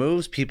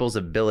removes people's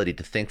ability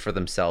to think for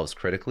themselves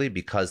critically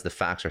because the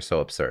facts are so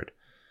absurd.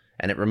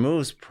 And it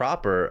removes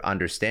proper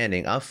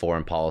understanding of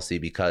foreign policy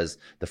because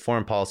the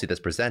foreign policy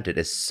that's presented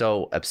is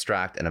so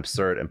abstract and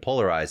absurd and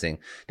polarizing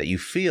that you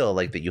feel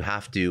like that you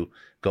have to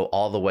go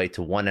all the way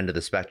to one end of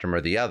the spectrum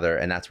or the other,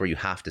 and that's where you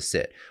have to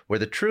sit. Where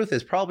the truth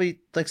is probably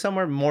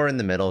somewhere more in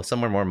the middle,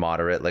 somewhere more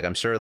moderate. I'm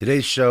sure.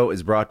 Today's show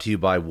is brought to you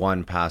by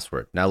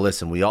 1Password. Now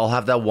listen, we all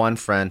have that one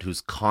friend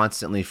who's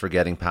constantly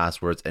forgetting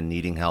passwords and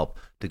needing help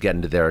to get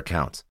into their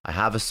accounts. I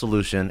have a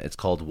solution. It's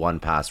called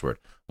 1Password.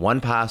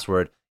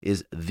 1Password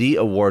is the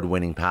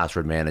award-winning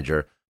password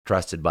manager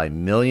trusted by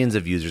millions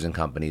of users and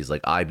companies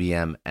like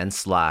IBM and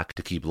Slack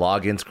to keep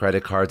logins,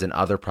 credit cards, and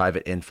other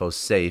private info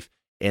safe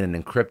in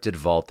an encrypted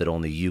vault that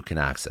only you can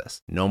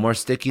access. No more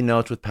sticky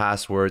notes with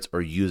passwords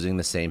or using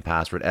the same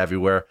password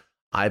everywhere.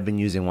 I've been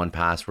using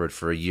 1Password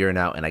for a year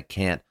now, and I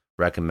can't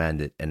recommend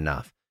it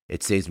enough.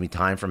 It saves me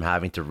time from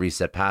having to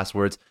reset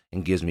passwords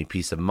and gives me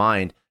peace of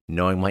mind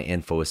knowing my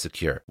info is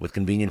secure. With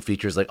convenient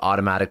features like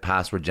automatic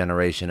password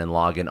generation and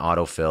login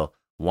autofill,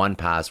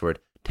 1Password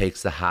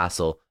takes the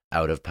hassle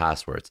out of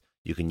passwords.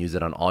 You can use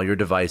it on all your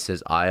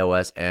devices,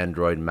 iOS,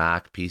 Android,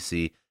 Mac,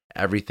 PC.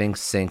 Everything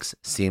syncs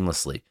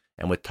seamlessly.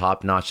 And with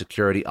top-notch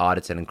security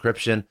audits and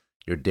encryption,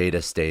 your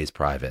data stays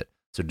private.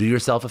 So do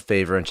yourself a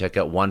favor and check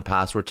out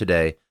 1Password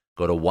today.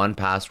 Go to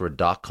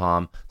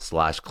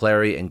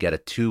onepassword.com/Clary and get a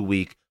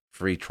 2-week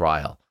free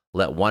trial.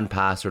 Let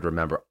 1Password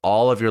remember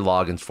all of your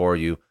logins for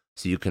you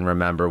so you can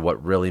remember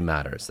what really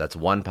matters. That's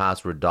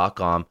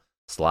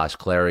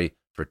onepassword.com/Clary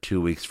for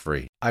 2 weeks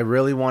free. I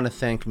really want to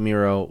thank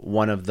Miro,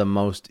 one of the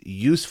most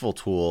useful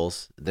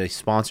tools. They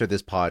sponsor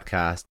this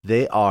podcast.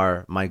 They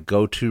are my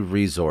go-to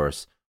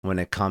resource when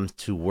it comes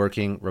to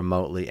working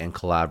remotely and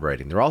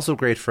collaborating. They're also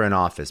great for an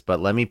office, but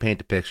let me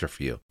paint a picture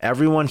for you.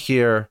 Everyone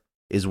here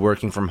is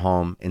working from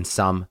home in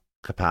some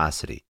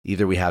capacity.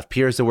 Either we have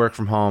peers that work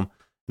from home,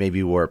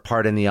 maybe we're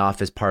part in the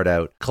office, part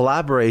out.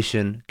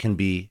 Collaboration can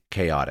be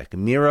chaotic.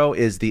 Miro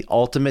is the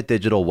ultimate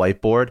digital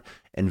whiteboard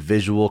and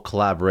visual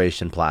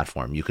collaboration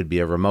platform. You could be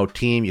a remote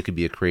team, you could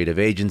be a creative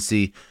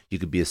agency, you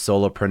could be a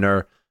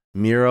solopreneur.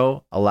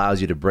 Miro allows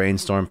you to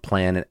brainstorm,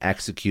 plan, and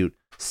execute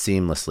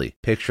seamlessly.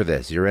 Picture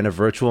this. You're in a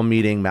virtual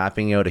meeting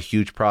mapping out a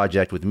huge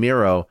project with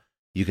Miro.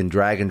 You can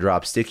drag and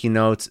drop sticky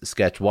notes,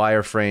 sketch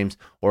wireframes,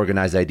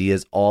 organize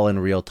ideas all in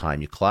real time.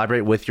 You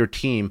collaborate with your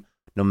team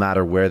no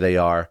matter where they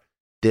are.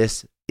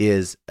 This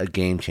is a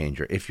game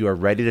changer. If you are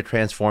ready to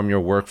transform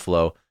your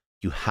workflow,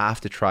 you have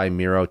to try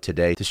Miro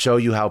today. To show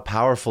you how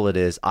powerful it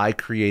is, I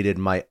created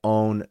my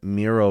own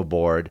Miro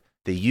board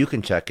that you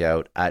can check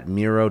out at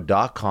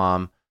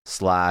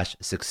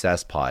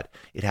miro.com/successpod.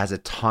 It has a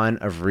ton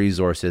of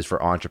resources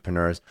for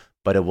entrepreneurs,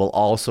 but it will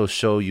also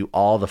show you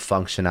all the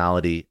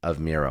functionality of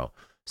Miro.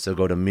 So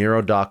go to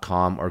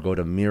Miro.com or go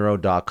to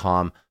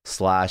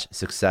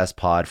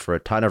Miro.com/successpod for a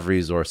ton of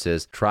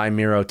resources. Try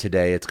Miro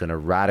today. It's going to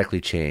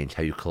radically change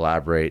how you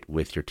collaborate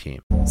with your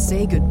team.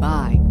 Say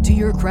goodbye to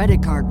your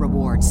credit card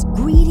rewards.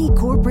 Greedy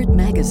corporate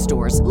mega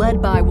stores,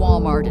 led by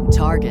Walmart and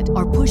Target,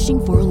 are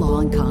pushing for a law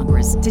in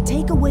Congress to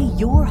take away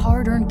your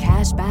hard-earned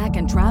cash back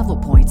and travel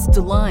points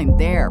to line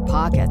their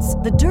pockets.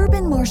 The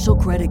Durbin-Marshall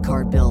credit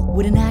card bill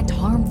would enact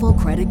harmful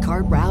credit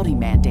card routing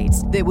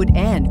mandates that would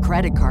end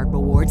credit card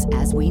rewards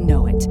as we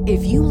know it.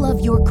 If you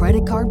love your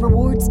credit card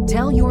rewards,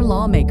 tell your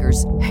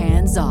lawmakers,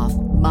 hands off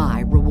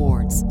my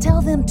rewards.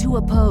 Tell them to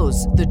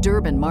oppose the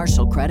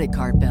Durbin-Marshall credit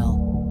card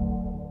bill.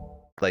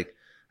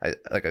 I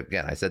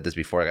said this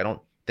before. I don't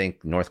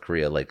think North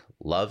Korea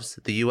loves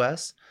the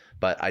U.S.,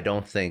 but I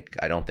don't think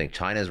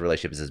China's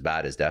relationship is as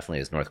bad as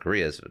North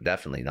Korea's.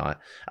 Definitely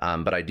not.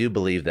 But I do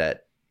believe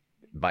that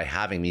by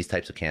having these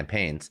types of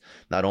campaigns,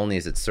 not only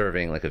is it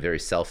serving like a very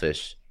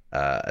selfish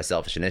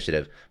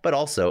initiative, but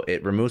also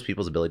it removes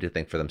people's ability to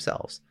think for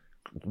themselves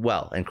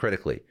well and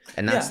critically.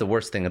 And that's the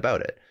worst thing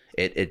about it.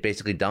 It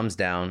basically dumbs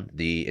down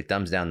the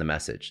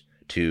message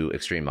to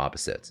extreme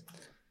opposites.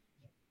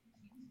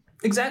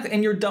 Exactly,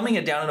 and you're dumbing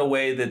it down in a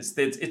way that's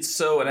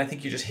so. And I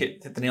think you just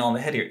hit the nail on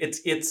the head here. It's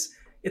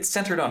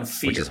centered on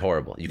fear, which is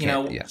horrible.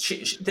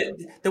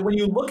 That when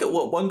you look at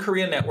what One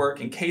Korea Network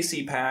and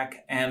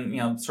KCPAC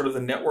and sort of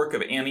the network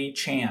of Annie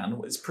Chan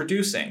is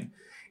producing,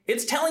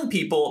 it's telling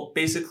people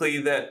basically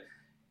that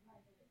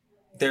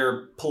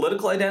their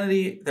political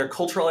identity, their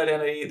cultural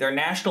identity, their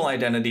national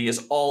identity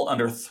is all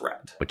under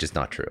threat, which is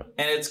not true,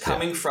 and it's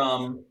coming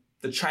from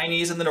the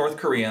Chinese and the North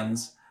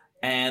Koreans,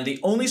 and the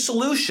only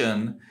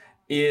solution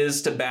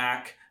is to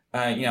back,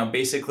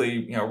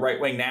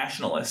 right-wing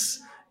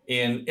nationalists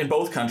in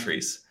both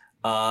countries,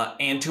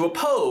 and to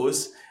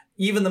oppose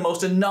even the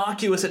most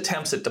innocuous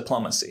attempts at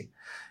diplomacy,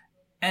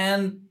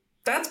 and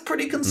that's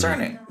pretty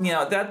concerning.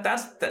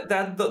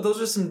 Mm-hmm.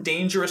 Those are some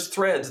dangerous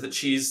threads that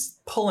she's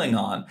pulling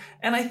on,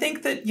 and I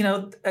think that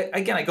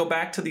again, I go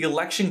back to the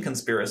election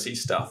conspiracy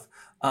stuff.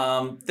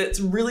 That's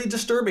really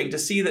disturbing to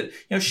see that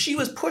she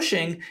was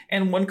pushing,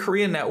 and One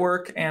Korea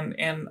Network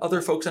and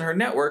other folks in her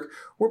network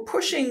were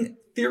pushing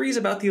theories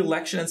about the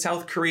election in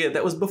South Korea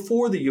that was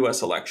before the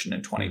U.S. election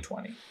in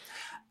 2020,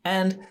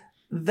 and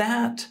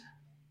that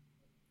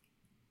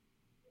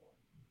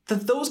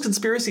those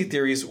conspiracy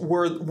theories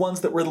were ones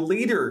that were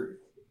later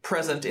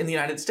present in the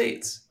United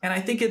States. And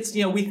I think it's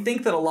we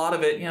think that a lot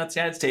of it it's the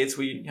United States.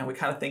 We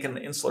kind of think in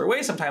an insular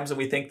way sometimes, and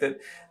we think that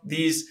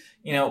these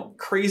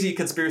crazy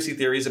conspiracy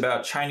theories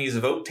about Chinese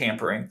vote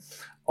tampering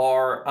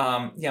are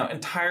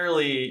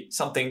entirely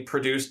something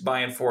produced by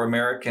and for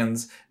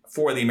Americans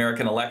for the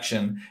American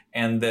election,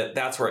 and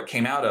that's where it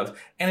came out of.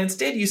 And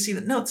instead you see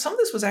that no, some of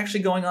this was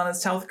actually going on in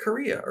South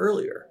Korea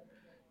earlier.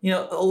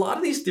 A lot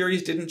of these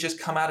theories didn't just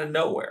come out of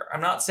nowhere.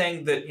 I'm not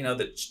saying that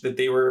that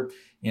they were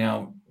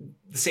the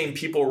same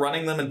people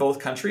running them in both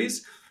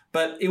countries,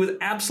 but it was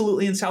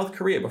absolutely in South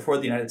Korea before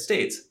the United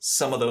States,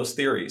 some of those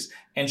theories.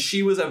 And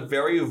she was a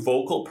very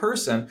vocal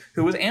person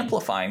who was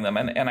amplifying them.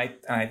 And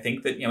I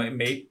think that it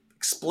may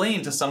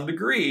explain to some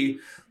degree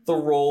the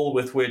role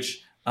with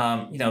which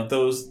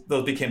those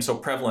became so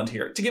prevalent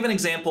here. To give an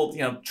example,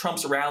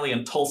 Trump's rally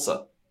in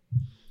Tulsa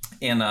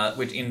in I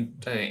guess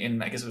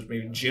it was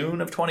maybe June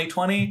of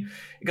 2020,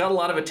 it got a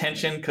lot of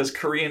attention because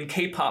Korean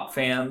K-pop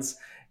fans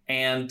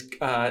and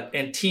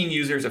teen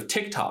users of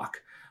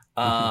TikTok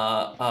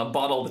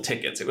bought all the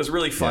tickets. It was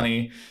really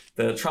funny. Yeah.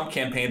 The Trump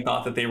campaign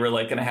thought that they were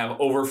going to have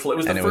overflow. It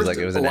was the first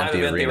live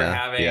event they were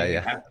having.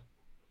 Yeah.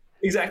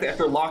 Exactly,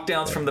 after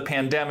lockdowns from the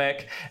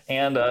pandemic,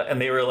 and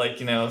they were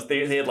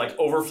they had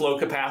overflow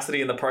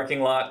capacity in the parking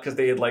lot because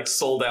they had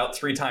sold out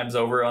 3 times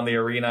over on the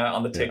arena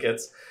on the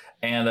tickets,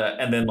 and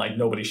then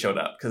nobody showed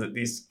up because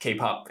these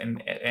K-pop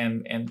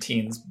and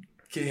teens,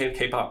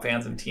 K-pop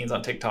fans and teens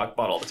on TikTok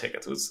bought all the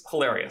tickets. It was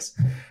hilarious.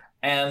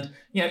 And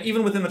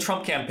even within the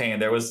Trump campaign,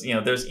 there was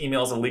there's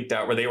emails that leaked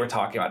out where they were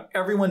talking about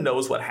everyone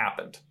knows what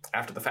happened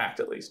after the fact,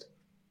 at least.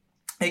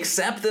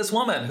 Except this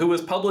woman who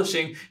was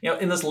publishing,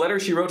 in this letter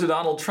she wrote to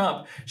Donald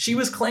Trump, she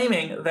was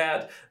claiming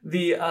that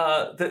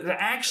that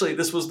actually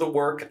this was the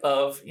work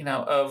of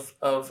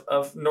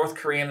North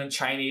Korean and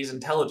Chinese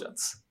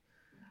intelligence.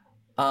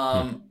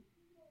 That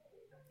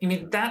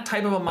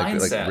type of a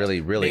mindset,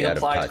 really out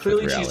of touch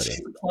with reality.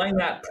 She's applying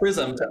that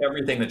prism to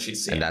everything that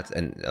she's seen,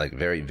 and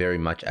very, very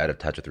much out of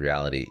touch with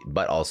reality,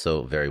 but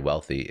also very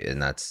wealthy,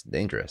 and that's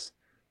dangerous.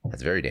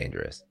 That's very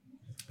dangerous.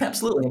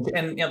 Absolutely.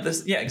 And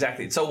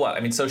exactly. So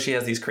what? So she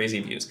has these crazy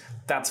views.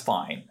 That's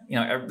fine.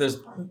 There's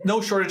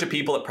no shortage of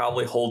people that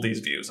probably hold these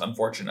views,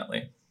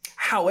 unfortunately.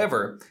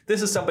 However,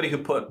 this is somebody who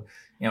put,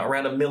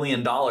 around $1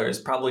 million,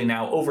 probably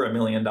now over $1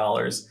 million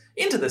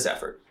into this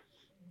effort.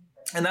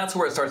 And that's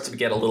where it starts to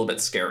get a little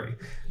bit scary.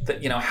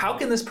 That, how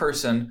can this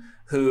person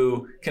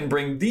who can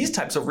bring these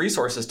types of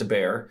resources to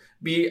bear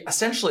be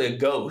essentially a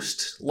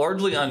ghost,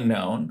 largely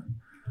unknown,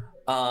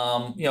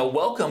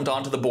 welcomed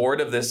onto the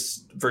board of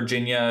this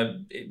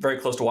Virginia, very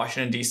close to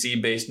Washington, D.C.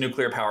 based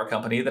nuclear power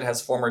company that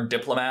has former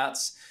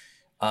diplomats,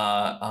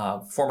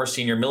 former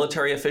senior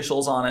military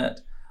officials on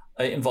it,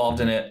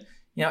 involved in it.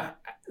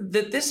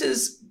 That this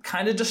is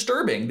kind of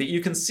disturbing, that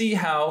you can see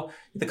how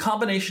the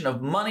combination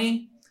of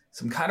money,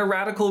 some kind of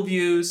radical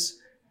views,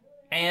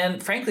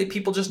 and frankly,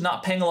 people just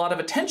not paying a lot of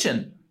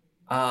attention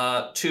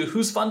to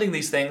who's funding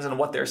these things and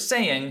what they're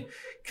saying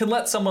can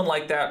let someone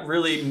like that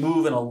really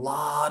move in a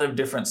lot of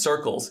different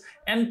circles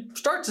and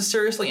start to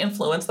seriously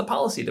influence the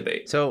policy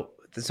debate. So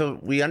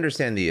we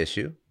understand the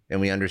issue,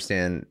 and we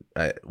understand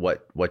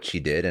what she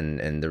did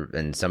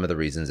and some of the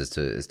reasons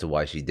as to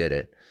why she did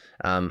it.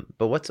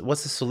 But what's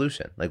the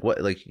solution?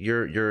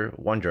 You're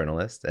one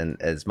journalist, and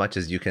as much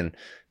as you can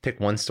pick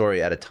one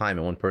story at a time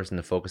and one person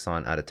to focus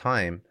on at a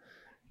time,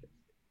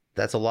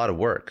 that's a lot of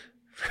work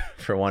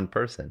for one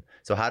person.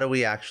 So how do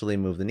we actually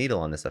move the needle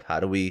on this stuff?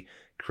 How do we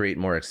create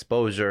more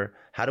exposure?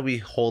 How do we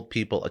hold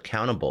people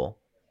accountable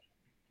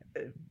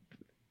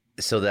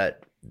so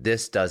that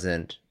this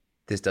doesn't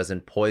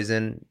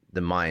poison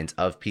the minds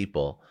of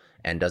people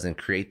and doesn't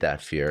create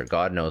that fear?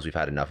 God knows we've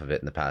had enough of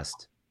it in the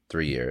past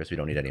 3 years. We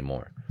don't need any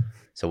more.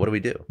 So what do we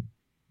do?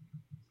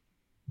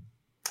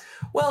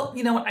 Well,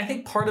 I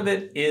think part of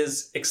it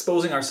is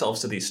exposing ourselves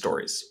to these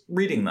stories,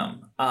 reading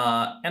them,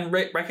 and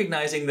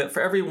recognizing that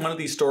for every one of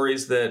these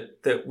stories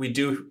that we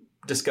do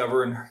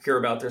discover and hear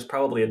about, there's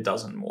probably a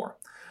dozen more.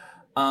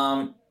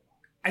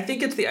 I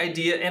think it's the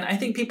idea, and I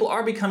think people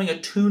are becoming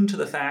attuned to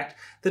the fact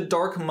that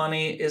dark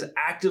money is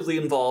actively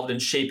involved in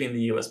shaping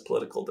the U.S.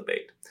 political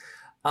debate.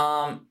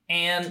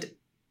 And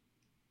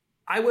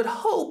I would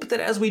hope that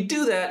as we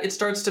do that, it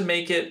starts to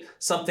make it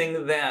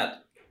something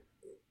that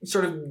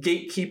sort of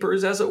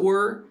gatekeepers, as it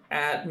were,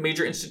 at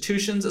major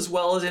institutions as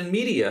well as in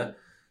media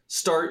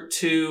start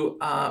to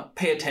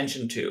pay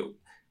attention to.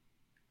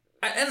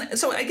 And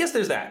so I guess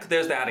there's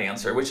that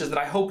answer, which is that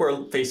I hope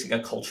we're facing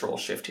a cultural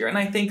shift here. And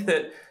I think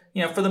that,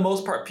 for the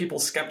most part,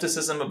 people's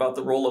skepticism about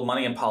the role of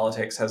money in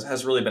politics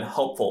has really been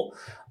helpful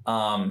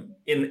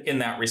in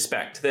that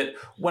respect. That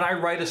when I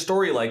write a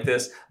story like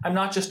this, I'm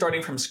not just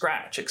starting from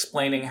scratch,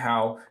 explaining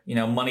how,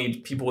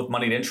 people with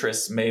moneyed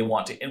interests may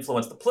want to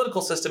influence the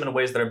political system in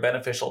ways that are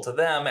beneficial to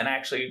them and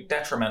actually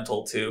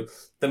detrimental to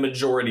the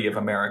majority of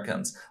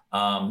Americans,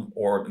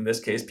 or in this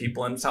case,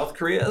 people in South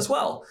Korea as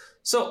well.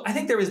 So I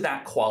think there is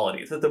that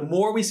quality that the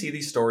more we see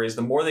these stories,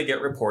 the more they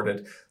get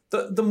reported,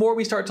 the more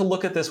we start to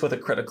look at this with a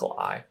critical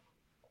eye.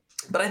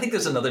 But I think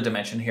there's another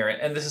dimension here,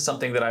 and this is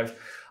something that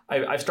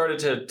I've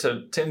started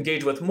to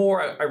engage with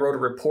more. I wrote a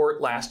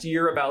report last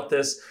year about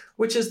this,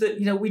 which is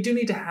that we do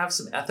need to have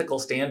some ethical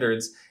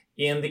standards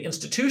in the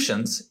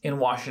institutions in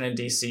Washington,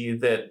 D.C.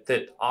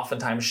 that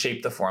oftentimes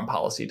shape the foreign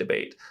policy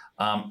debate,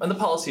 and the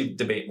policy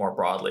debate more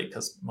broadly,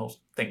 because most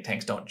think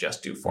tanks don't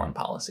just do foreign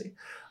policy.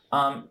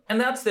 And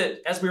that's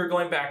that, as we were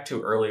going back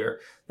to earlier,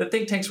 that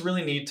think tanks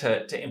really need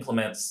to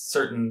implement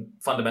certain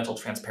fundamental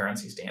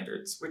transparency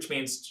standards, which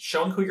means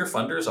showing who your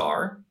funders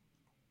are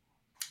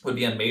would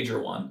be a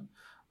major one.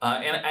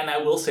 And I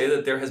will say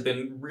that there's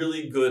a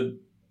really good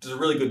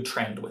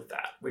trend with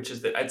that, which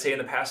is that I'd say in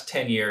the past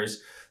 10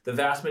 years, the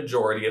vast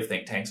majority of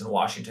think tanks in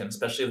Washington,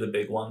 especially of the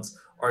big ones,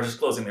 are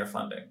disclosing their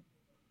funding.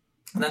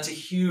 And that's a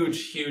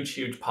huge, huge,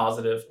 huge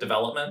positive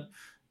development.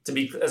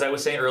 As I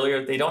was saying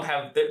earlier, they don't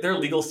have their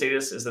legal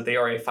status is that they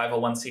are a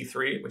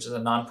 501c3, which is a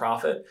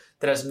nonprofit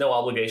that has no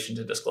obligation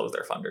to disclose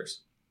their funders.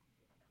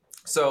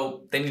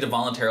 So they need to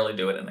voluntarily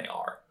do it, and they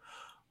are.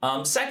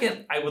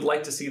 Second, I would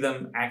like to see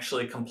them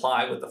actually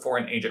comply with the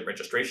Foreign Agent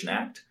Registration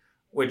Act,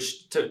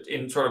 which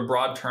in sort of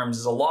broad terms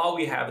is a law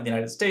we have in the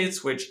United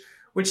States, which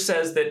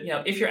says that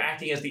if you're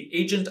acting as the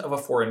agent of a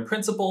foreign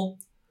principal,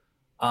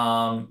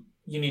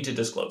 you need to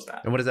disclose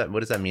that. And what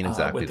does that mean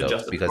exactly,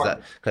 though?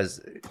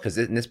 Because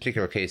in this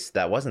particular case,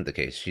 that wasn't the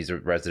case. She's a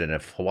resident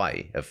of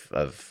Hawaii,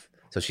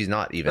 so she's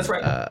not even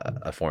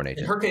a foreign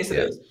agent. In her case, it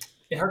is.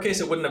 In her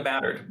case, it wouldn't have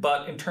mattered.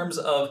 But in terms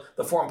of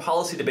the foreign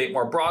policy debate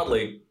more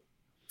broadly,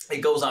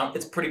 it goes on.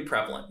 It's pretty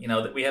prevalent,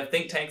 that we have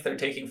think tanks that are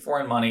taking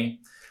foreign money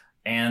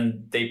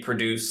and they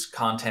produce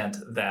content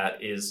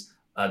that is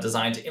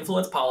designed to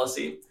influence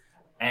policy.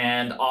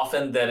 And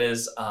often that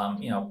is,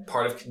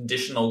 part of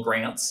conditional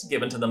grants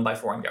given to them by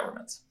foreign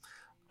governments.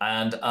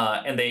 And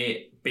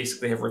they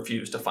basically have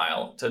refused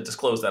to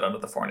disclose that under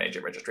the Foreign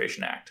Agent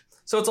Registration Act.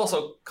 So it's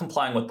also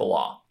complying with the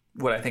law,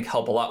 would I think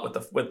help a lot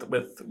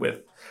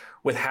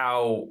with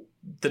how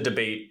the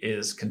debate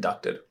is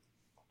conducted.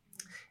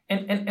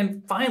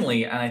 And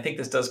finally, and I think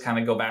this does kind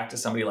of go back to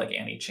somebody like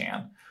Annie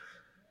Chan,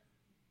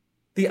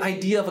 the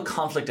idea of a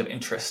conflict of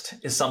interest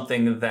is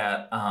something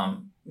that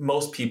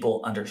most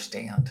people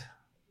understand.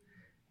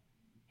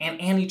 And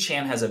Annie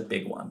Chan has a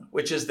big one,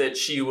 which is that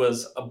she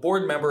was a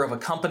board member of a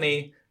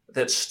company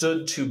that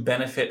stood to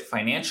benefit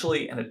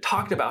financially, and it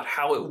talked about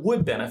how it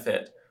would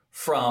benefit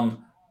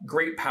from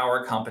great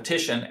power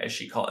competition,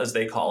 as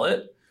they call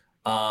it,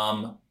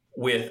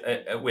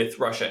 with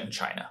Russia and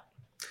China.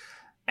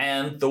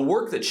 And the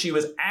work that she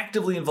was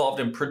actively involved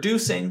in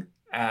producing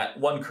at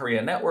One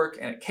Korea Network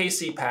and at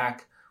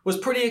KCPAC was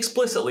pretty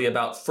explicitly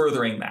about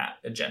furthering that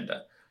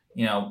agenda.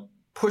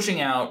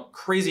 Pushing out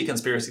crazy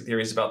conspiracy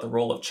theories about the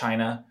role of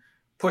China,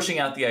 pushing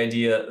out the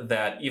idea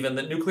that even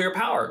the nuclear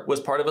power was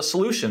part of a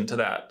solution to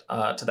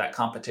that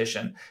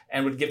competition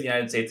and would give the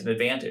United States an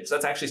advantage.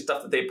 That's actually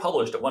stuff that they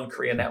published at One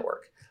Korea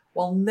Network,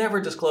 while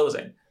never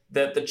disclosing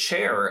that the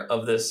chair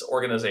of this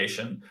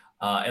organization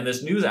and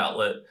this news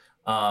outlet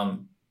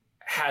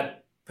had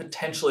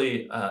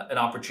potentially an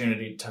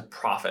opportunity to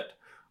profit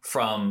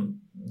from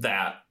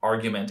that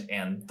argument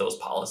and those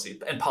policies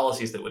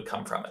that would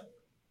come from it.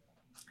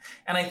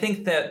 And I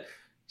think that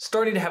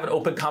starting to have an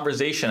open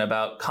conversation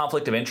about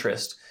conflict of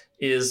interest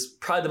is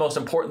probably the most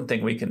important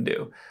thing we can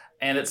do.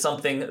 And it's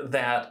something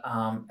that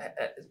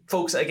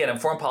folks, again, in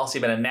foreign policy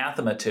have been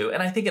anathema to.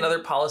 And I think in other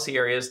policy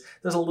areas,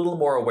 there's a little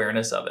more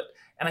awareness of it.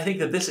 And I think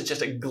that this is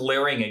just a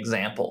glaring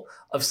example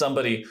of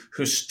somebody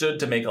who stood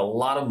to make a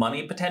lot of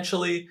money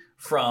potentially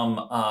from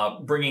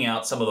bringing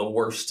out some of the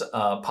worst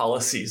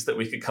policies that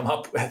we could come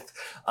up with,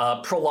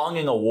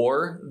 prolonging a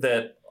war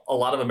that a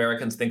lot of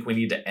Americans think we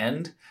need to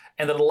end,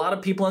 and that a lot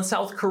of people in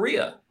South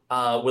Korea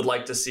would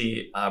like to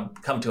see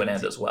come to an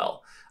end as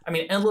well. I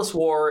mean, endless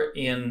war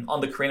on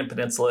the Korean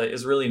Peninsula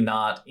is really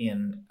not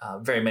in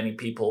very many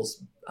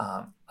people's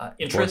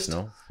interest. Of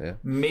course, no. Yeah.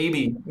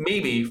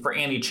 Maybe for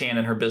Annie Chan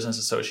and her business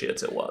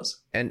associates it was.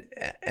 And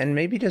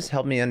maybe just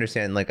help me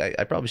understand, like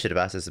I probably should have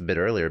asked this a bit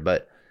earlier,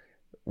 but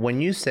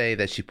when you say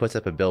that she puts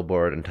up a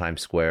billboard in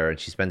Times Square and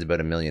she spends about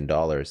 $1 million,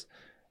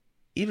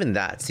 even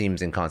that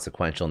seems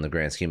inconsequential in the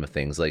grand scheme of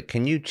things. Like,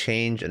 can you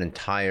change an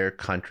entire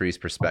country's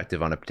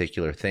perspective on a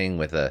particular thing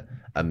with a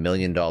 $1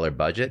 million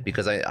budget?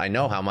 Because I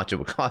know how much it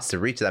would cost to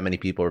reach that many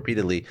people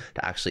repeatedly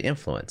to actually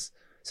influence.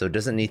 So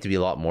does it need to be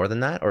a lot more than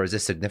that, or is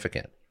this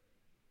significant?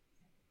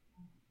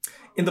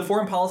 In the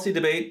foreign policy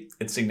debate,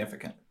 it's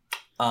significant.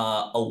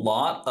 A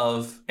lot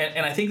of,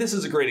 and I think this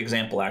is a great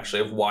example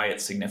actually of why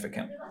it's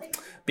significant.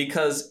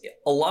 Because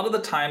a lot of the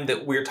time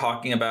that we're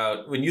talking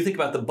about, when you think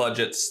about the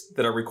budgets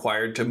that are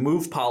required to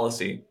move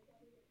policy,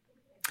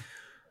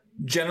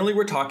 generally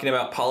we're talking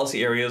about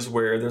policy areas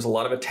where there's a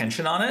lot of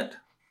attention on it,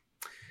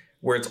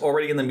 where it's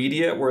already in the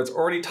media, where it's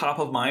already top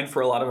of mind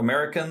for a lot of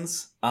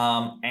Americans,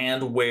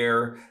 and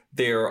where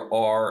there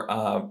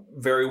are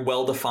very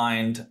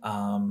well-defined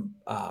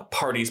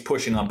parties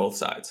pushing on both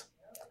sides.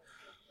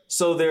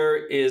 So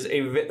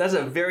that's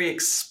a very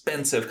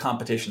expensive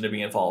competition to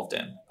be involved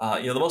in.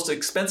 The most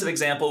expensive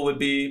example would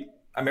be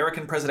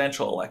American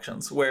presidential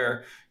elections,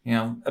 where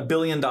 $1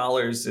 billion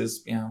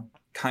is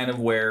kind of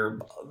where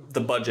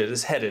the budget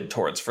is headed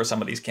towards for some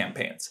of these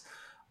campaigns.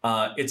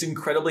 It's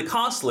incredibly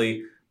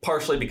costly,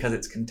 partially because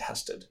it's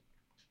contested.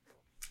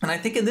 And I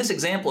think in this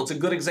example, it's a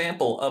good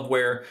example of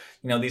where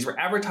these were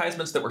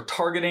advertisements that were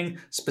targeting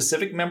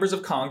specific members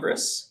of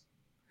Congress,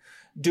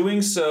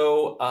 doing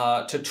so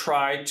to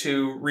try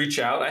to reach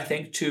out, I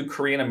think, to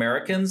Korean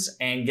Americans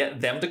and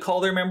get them to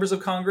call their members of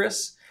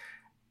Congress.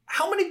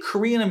 How many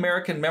Korean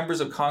American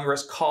members of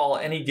Congress call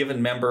any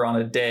given member on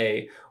a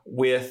day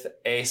with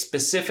a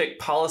specific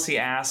policy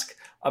ask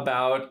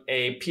about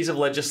a piece of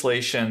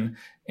legislation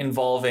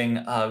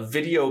involving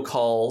video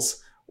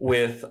calls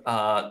with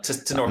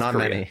to North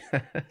Korea?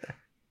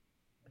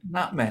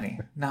 Not many.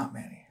 Not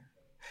many.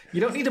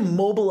 You don't need to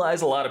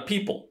mobilize a lot of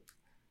people.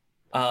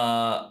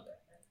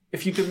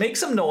 If you can make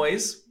some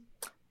noise,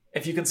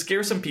 if you can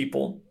scare some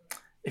people,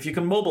 if you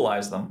can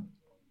mobilize them,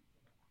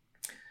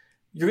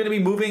 you're going to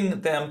be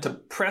moving them to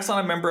press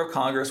on a member of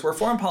Congress where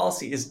foreign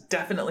policy is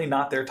definitely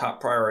not their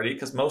top priority,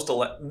 because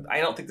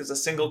I don't think there's a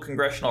single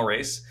congressional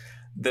race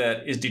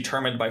that is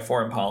determined by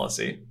foreign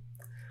policy.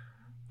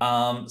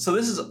 So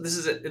this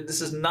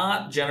is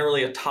not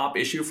generally a top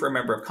issue for a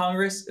member of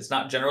Congress. It's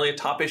not generally a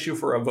top issue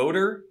for a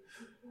voter.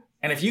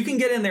 And if you can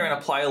get in there and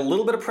apply a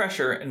little bit of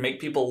pressure and make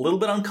people a little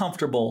bit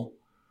uncomfortable,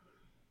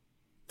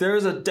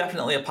 there's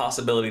definitely a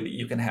possibility that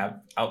you can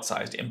have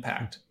outsized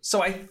impact.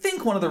 So I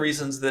think one of the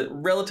reasons that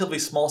relatively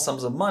small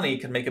sums of money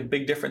can make a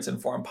big difference in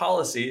foreign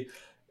policy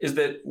is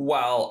that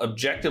while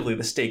objectively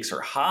the stakes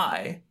are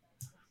high,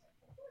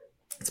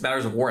 it's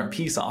matters of war and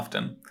peace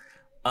often,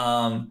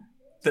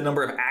 the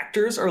number of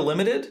actors are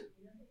limited,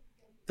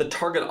 the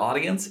target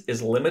audience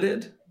is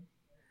limited,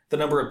 The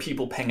number of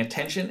people paying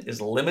attention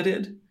is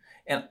limited.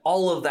 And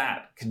all of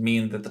that could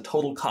mean that the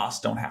total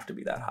costs don't have to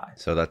be that high.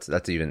 So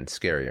that's even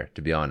scarier,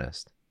 to be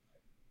honest.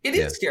 It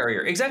is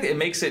scarier. Exactly. It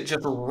makes it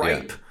just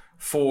ripe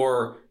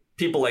for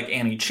people like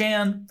Annie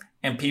Chan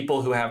and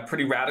people who have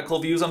pretty radical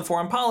views on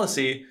foreign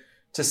policy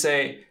to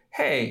say,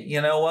 hey,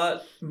 you know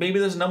what? Maybe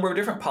there's a number of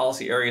different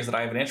policy areas that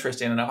I have an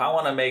interest in. And if I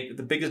want to make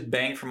the biggest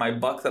bang for my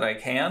buck that I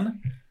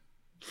can,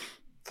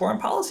 foreign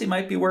policy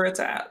might be where it's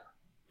at.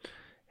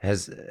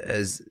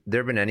 Has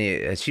there been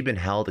has she been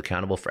held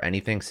accountable for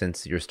anything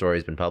since your story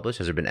has been published?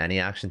 Has there been any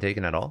action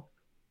taken at all?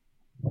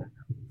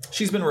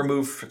 She's been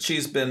removed. She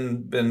appears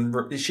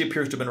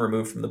to have been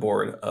removed from the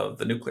board of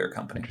the nuclear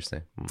company.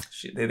 Interesting.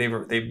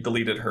 They've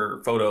deleted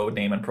her photo,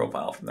 name, and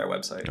profile from their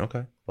website.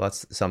 Okay. Well,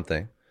 that's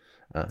something.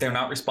 They're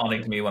not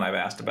responding to me when I've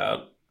asked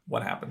about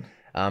what happened.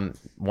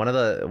 One of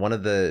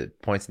the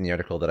points in the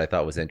article that I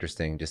thought was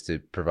interesting, just to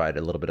provide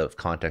a little bit of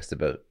context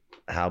about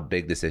how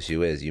big this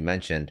issue is. You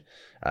mentioned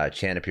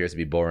Chan appears to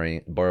be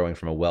borrowing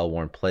from a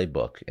well-worn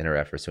playbook in her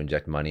efforts to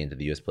inject money into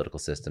the U.S. political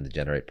system to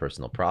generate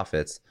personal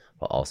profits,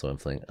 while also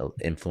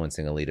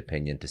influencing elite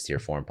opinion to steer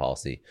foreign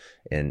policy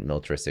in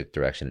militaristic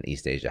direction in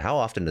East Asia. How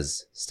often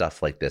does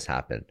stuff like this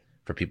happen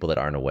for people that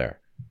aren't aware?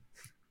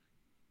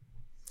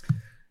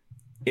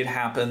 It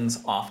happens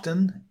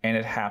often, and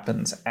it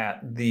happens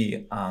at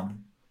the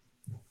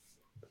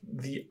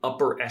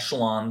upper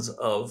echelons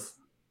of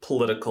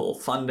political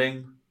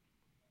funding.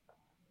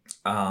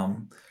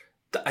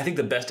 I think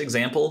the best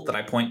example that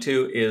I point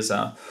to is,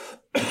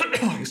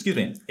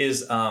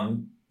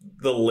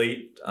 the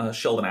late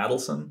Sheldon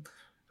Adelson,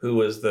 who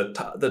was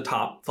the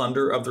top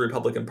funder of the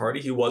Republican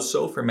Party. He was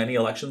so for many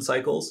election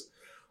cycles.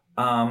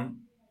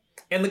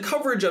 And the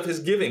coverage of his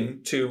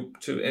giving to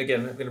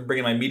again, I'm going to bring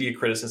in my media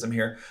criticism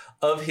here,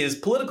 of his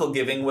political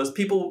giving was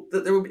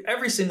there would be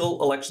every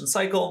single election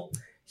cycle.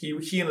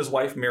 He and his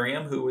wife,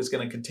 Miriam, who is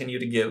going to continue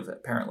to give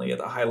apparently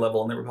at a high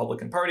level in the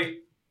Republican Party.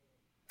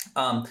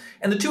 And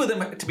the two of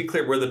them, to be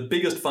clear, were the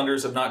biggest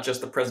funders of not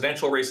just the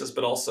presidential races,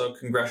 but also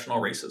congressional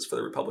races for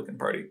the Republican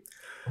Party.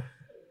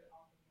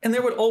 And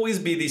there would always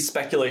be these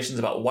speculations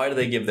about why do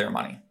they give their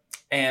money?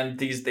 And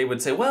they would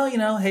say, well,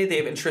 hey, they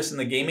have interest in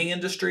the gaming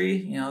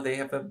industry. They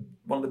have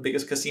one of the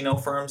biggest casino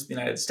firms in the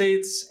United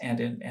States and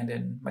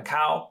in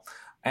Macau.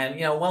 And,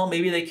 well,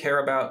 maybe they care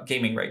about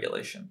gaming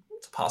regulation.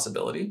 It's a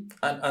possibility.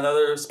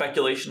 Another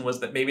speculation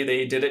was that maybe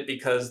they did it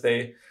because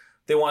they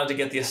wanted to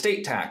get the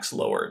estate tax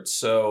lowered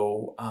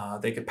so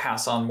they could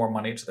pass on more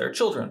money to their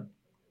children,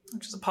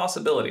 which is a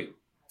possibility.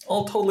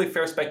 All totally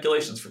fair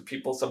speculations for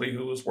somebody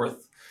who was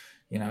worth,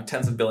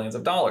 tens of billions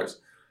of dollars.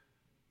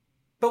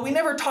 But we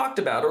never talked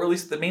about, or at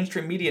least the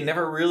mainstream media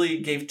never really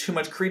gave too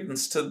much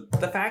credence to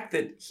the fact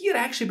that he had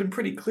actually been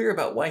pretty clear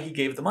about why he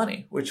gave the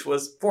money, which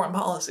was foreign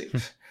policy.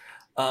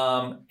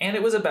 And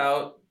it was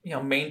about,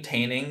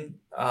 maintaining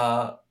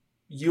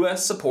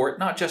U.S. support,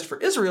 not just for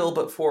Israel,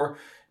 but for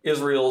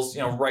Israel's,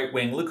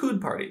 right-wing Likud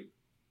party.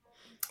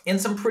 In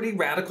some pretty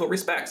radical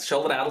respects,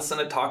 Sheldon Adelson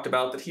had talked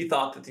about that he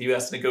thought that the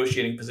U.S.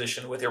 negotiating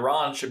position with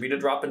Iran should be to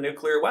drop a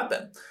nuclear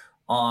weapon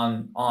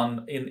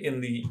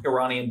in the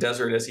Iranian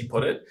desert, as he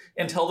put it,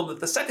 and tell them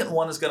that the second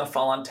one is going to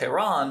fall on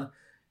Tehran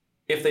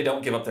if they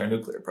don't give up their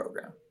nuclear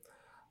program.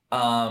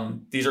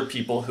 These are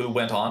people who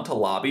went on to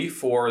lobby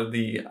for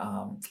the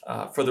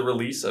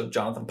release of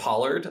Jonathan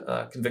Pollard,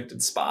 a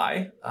convicted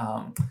spy,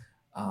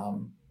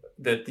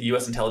 that the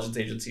U.S. intelligence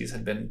agencies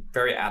had been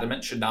very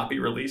adamant should not be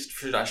released,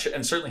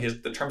 and certainly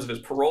the terms of his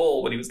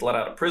parole when he was let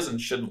out of prison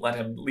shouldn't let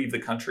him leave the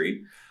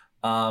country.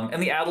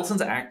 And the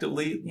Adelsons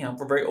actively,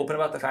 were very open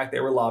about the fact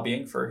they were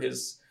lobbying for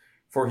his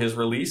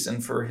release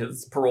and for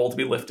his parole to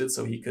be lifted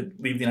so he could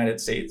leave the United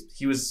States.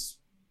 He was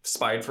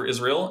spied for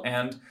Israel,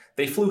 and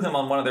they flew him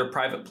on one of their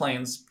private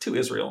planes to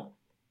Israel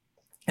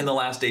in the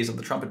last days of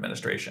the Trump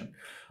administration.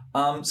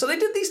 So they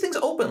did these things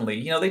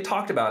openly. They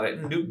talked about it.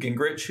 And Newt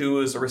Gingrich, who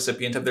was a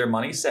recipient of their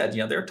money, said,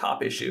 their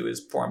top issue is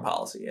foreign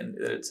policy, and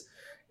it's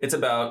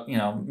about,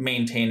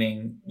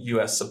 maintaining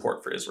U.S.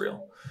 support for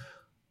Israel.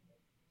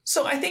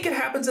 So I think it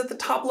happens at the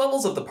top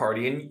levels of the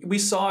party. And we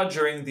saw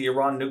during the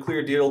Iran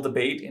nuclear deal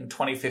debate in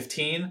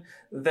 2015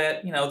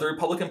 that, the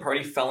Republican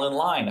Party fell in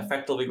line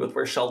effectively with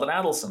where Sheldon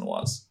Adelson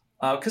was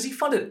because he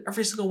funded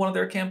every single one of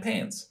their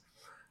campaigns.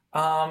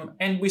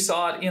 And we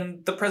saw it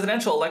in the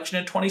presidential election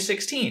in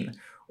 2016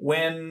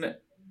 when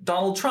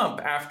Donald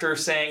Trump, after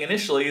saying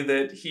initially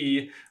that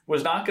he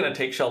was not going to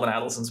take Sheldon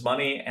Adelson's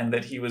money and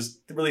that he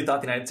really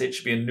thought the United States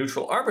should be a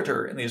neutral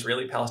arbiter in the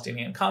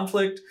Israeli-Palestinian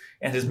conflict,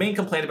 and his main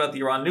complaint about the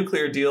Iran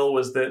nuclear deal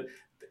was that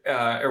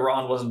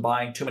Iran wasn't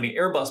buying too many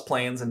Airbus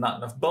planes and not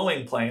enough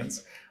Boeing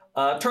planes,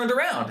 turned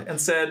around and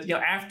said,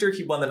 after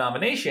he won the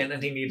nomination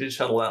and he needed to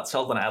shuttle out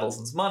Sheldon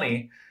Adelson's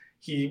money,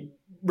 he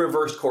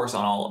reversed course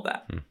on all of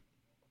that.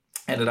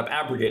 Ended up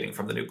abrogating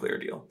from the nuclear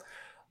deal,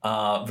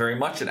 very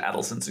much at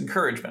Adelson's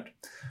encouragement.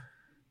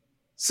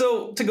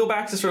 So to go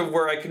back to sort of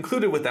where I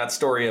concluded with that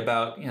story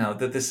about,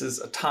 that this is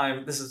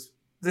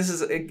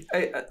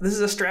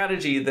a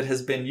strategy that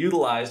has been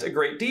utilized a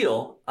great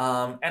deal.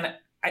 And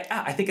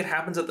I think it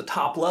happens at the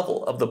top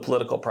level of the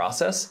political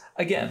process,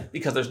 again,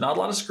 because there's not a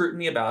lot of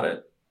scrutiny about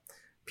it.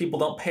 People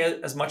don't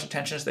pay as much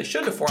attention as they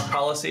should to foreign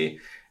policy,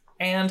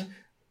 and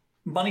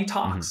money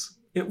talks.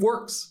 It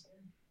works.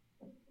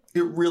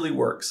 It really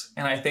works.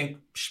 And I think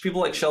people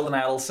like Sheldon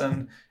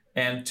Adelson,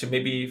 and to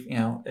maybe,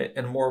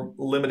 a more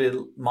limited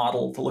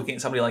model to looking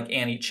at somebody like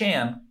Annie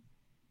Chan,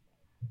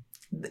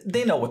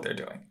 they know what they're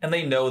doing. And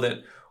they know that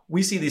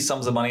we see these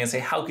sums of money and say,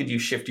 how could you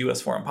shift U.S.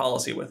 foreign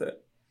policy with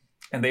it?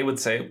 And they would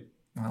say,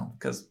 well,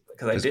 because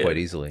I did. Quite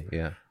easily,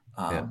 yeah.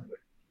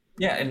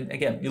 Yeah, and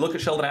again, you look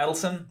at Sheldon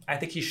Adelson, I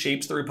think he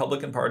shapes the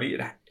Republican Party.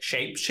 It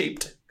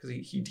shaped, because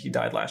he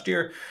died last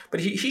year, but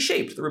he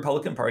shaped the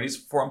Republican Party's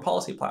foreign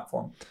policy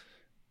platform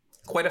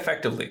quite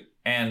effectively.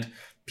 And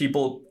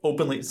people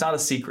openly, it's not a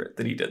secret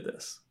that he did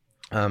this.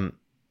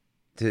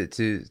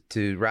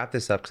 To wrap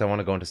this up, because I want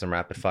to go into some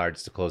rapid fire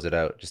just to close it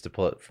out, just to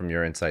pull it from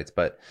your insights.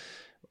 But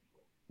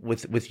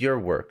with your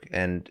work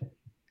and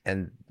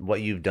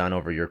what you've done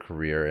over your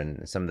career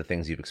and some of the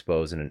things you've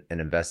exposed and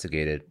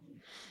investigated,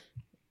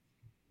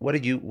 what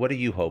do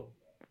you hope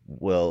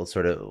will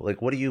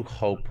what do you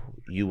hope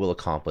you will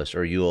accomplish,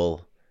 or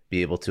you'll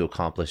be able to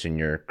accomplish in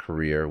your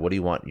career? What do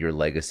you want your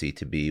legacy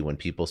to be when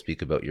people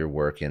speak about your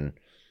work in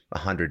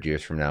 100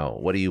 years from now?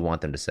 What do you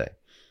want them to say?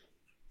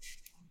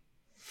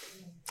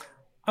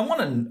 I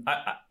want to.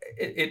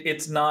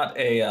 It's not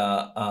a.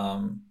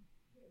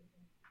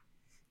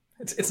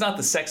 It's not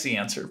the sexy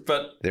answer,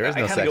 but there is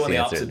no sexy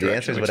answer. The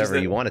answer is whatever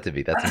you want it to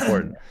be. That's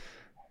important.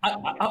 I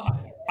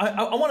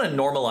want to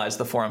normalize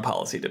the foreign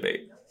policy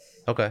debate.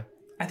 Okay.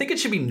 I think it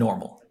should be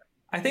normal.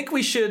 I think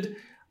we should.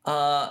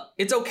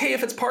 It's okay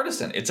if it's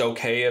partisan. It's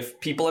okay if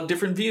people have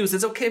different views.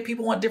 It's okay if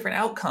people want different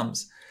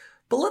outcomes.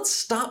 But let's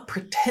stop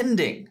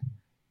pretending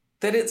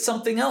that it's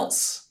something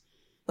else.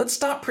 Let's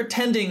stop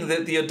pretending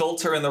that the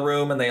adults are in the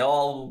room and they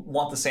all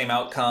want the same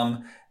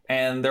outcome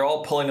and they're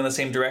all pulling in the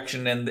same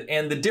direction. And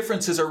the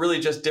differences are really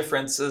just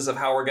differences of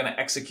how we're going to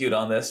execute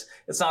on this.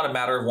 It's not a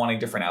matter of wanting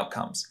different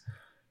outcomes.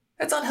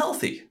 That's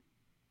unhealthy.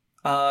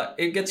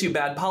 It gets you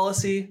bad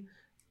policy.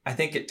 I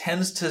think it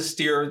tends to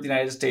steer the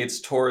United States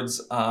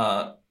towards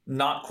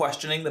not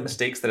questioning the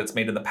mistakes that it's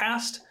made in the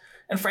past.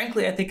 And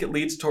frankly, I think it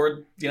leads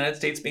toward the United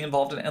States being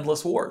involved in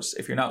endless wars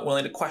if you're not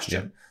willing to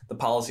question the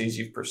policies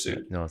you've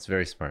pursued. No, it's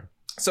very smart.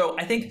 So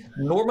I think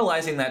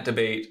normalizing that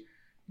debate,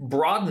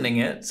 broadening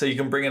it so you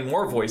can bring in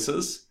more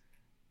voices,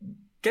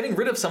 getting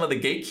rid of some of the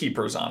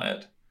gatekeepers on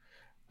it,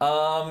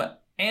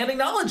 and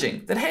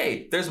acknowledging that,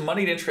 hey, there's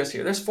moneyed interests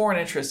here, there's foreign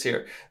interests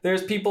here,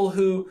 there's people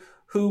who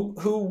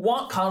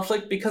want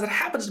conflict because it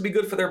happens to be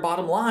good for their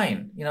bottom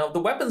line. The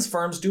weapons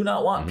firms do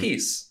not want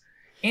peace.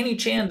 Annie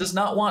Chan does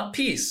not want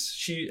peace.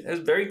 She is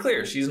very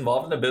clear. She's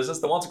involved in a business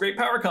that wants great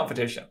power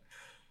competition.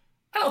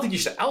 I don't think you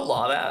should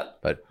outlaw that.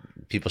 But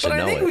people should know it.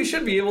 But I think we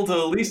should be able to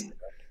at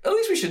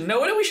least we should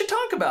know it, and we should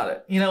talk about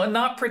it, and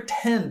not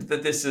pretend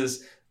that this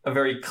is a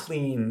very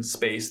clean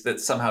space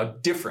that's somehow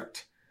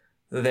different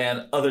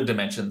than other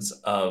dimensions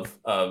of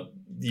the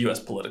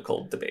U.S.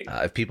 political debate.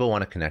 If people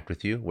want to connect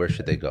with you, where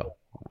should they go?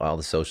 All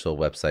the social,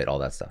 website, all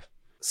that stuff.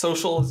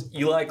 Social is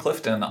Eli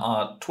Clifton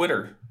on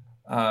Twitter.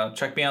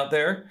 Check me out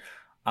there.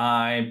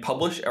 I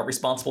publish at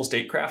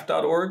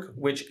responsiblestatecraft.org,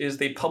 which is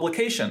the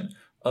publication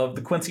of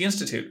the Quincy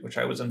Institute, which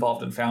I was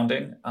involved in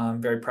founding.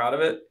 I'm very proud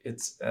of it.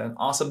 It's an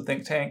awesome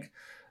think tank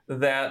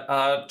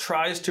that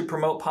tries to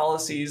promote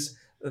policies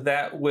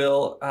that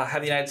will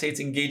have the United States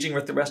engaging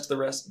with the rest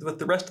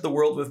of the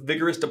world with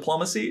vigorous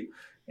diplomacy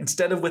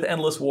instead of with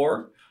endless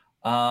war.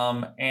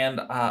 And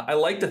I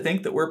like to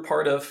think that we're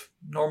part of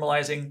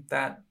normalizing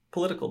that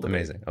political debate.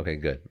 Amazing. Okay,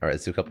 good. All right,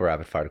 let's do a couple of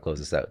rapid fire to close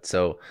this out.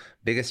 So,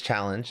 biggest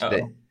challenge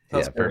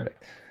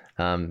perfect.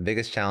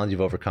 Biggest challenge you've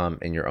overcome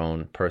in your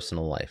own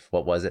personal life.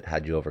 What was it?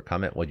 How'd you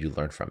overcome it? What'd you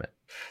learn from it?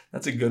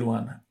 That's a good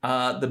one.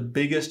 The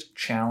biggest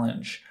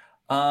challenge,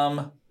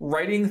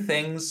 writing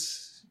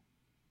things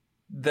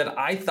that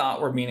I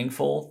thought were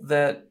meaningful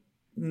that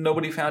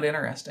nobody found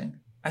interesting.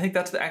 I think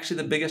that's actually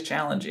the biggest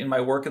challenge in my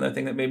work, and the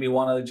thing that made me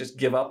want to just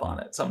give up on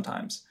it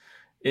sometimes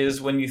is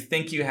when you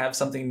think you have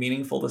something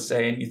meaningful to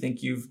say and you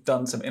think you've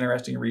done some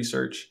interesting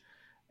research,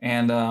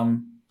 and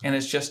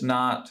it's just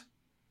not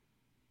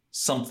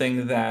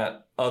something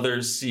that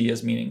others see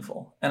as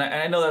meaningful. And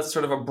I know that's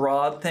sort of a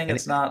broad thing.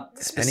 It's not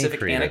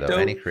specific anecdote,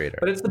 any creator.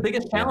 But it's the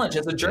biggest challenge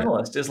as a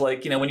journalist is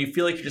like, when you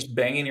feel like you're just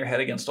banging your head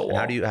against a wall.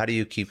 And how do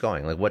you keep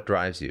going? Like, what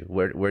drives you?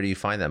 Where do you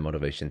find that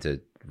motivation to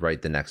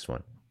write the next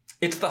one?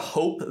 It's the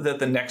hope that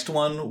the next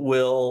one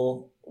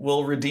will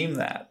redeem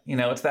that.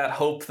 It's that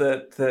hope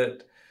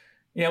that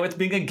it's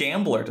being a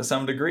gambler to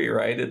some degree,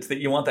 right? It's that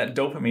you want that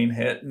dopamine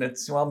hit, and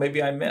it's, well,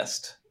 maybe I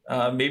missed.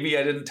 Maybe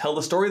I didn't tell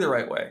the story the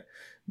right way.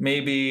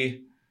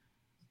 Maybe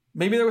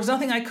there was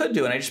nothing I could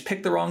do, and I just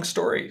picked the wrong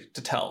story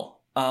to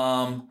tell.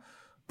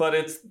 But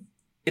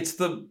it's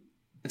the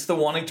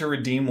wanting to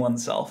redeem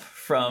oneself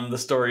from the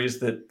stories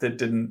that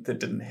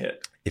didn't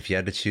hit. If you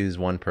had to choose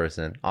one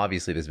person,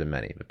 obviously there's been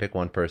many, but pick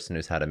one person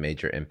who's had a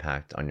major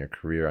impact on your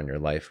career, on your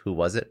life. Who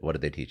was it? What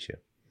did they teach you?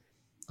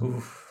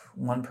 Oof.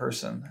 One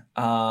person.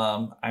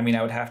 I mean,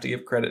 I would have to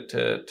give credit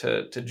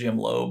to Jim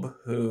Loeb,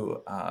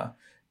 who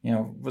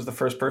was the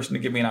first person to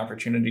give me an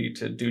opportunity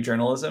to do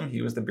journalism.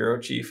 He was the bureau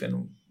chief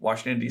in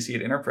Washington, D.C.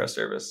 at Interpress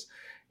Service.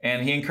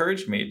 And he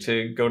encouraged me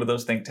to go to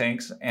those think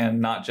tanks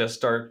and not just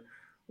start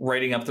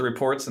writing up the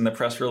reports and the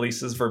press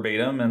releases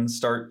verbatim, and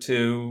start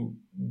to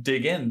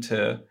dig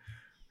into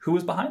who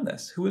was behind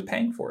this, who was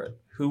paying for it,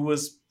 who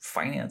was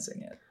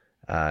financing it.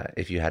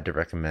 If you had to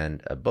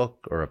recommend a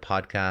book or a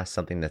podcast,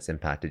 something that's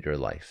impacted your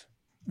life.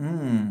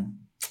 A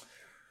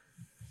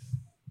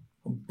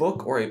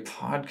book or a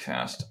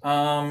podcast.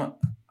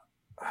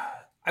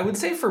 I would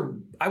say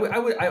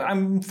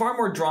I'm far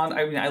more drawn.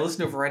 I mean, I listen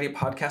to a variety of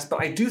podcasts,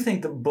 but I do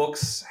think that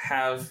books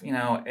have,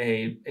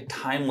 a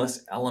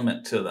timeless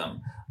element to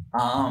them.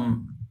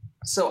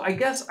 So I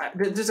guess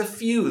there's a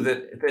few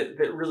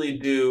that really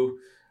do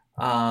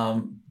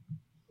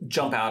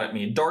jump out at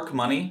me. Dark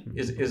Money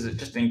is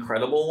just an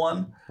incredible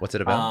one. What's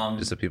it about?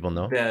 Just so people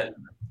know. That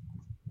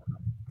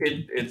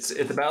it's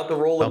about the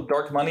role of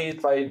dark money.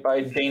 It's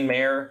by Jane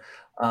Mayer,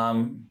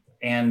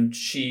 and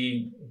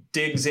she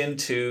digs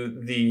into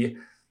the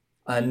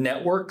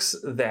networks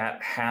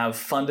that have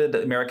funded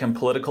American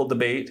political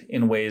debate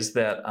in ways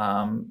that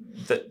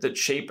that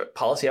shape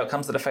policy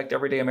outcomes that affect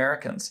everyday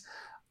Americans.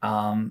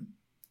 And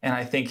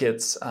I think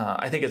it's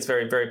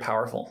very, very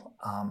powerful.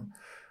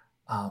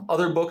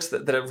 Other books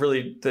that have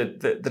really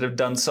that have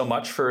done so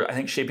much for, I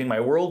think, shaping my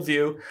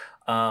worldview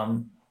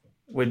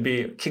would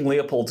be King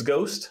Leopold's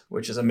Ghost,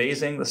 which is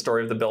amazing. The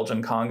story of the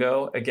Belgian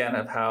Congo, again,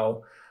 of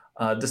how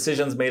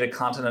decisions made a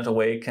continent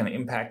away can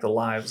impact the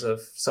lives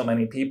of so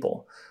many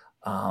people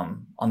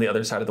on the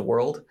other side of the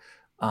world.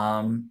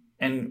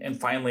 And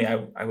finally,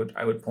 I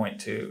would point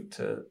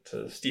to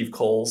Steve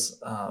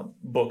Cole's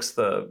books,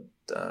 the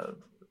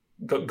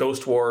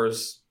Ghost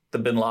Wars, the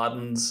Bin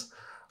Ladens,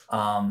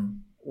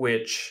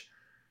 which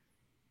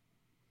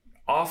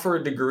offer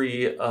a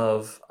degree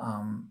of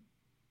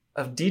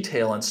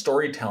detail and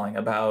storytelling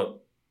about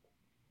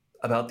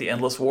the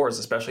endless wars,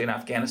 especially in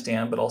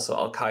Afghanistan, but also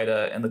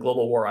Al-Qaeda and the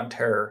global war on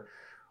terror,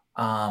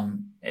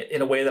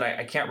 in a way that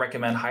I can't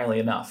recommend highly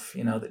enough.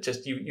 That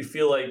just you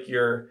feel like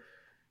you're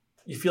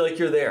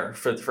there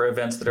for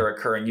events that are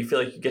occurring. You feel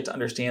like you get to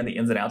understand the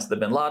ins and outs of the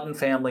Bin Laden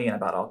family and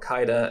about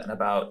Al-Qaeda and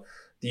about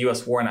the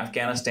U.S. war in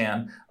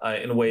Afghanistan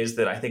in ways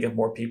that I think if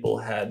more people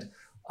had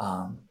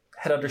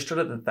understood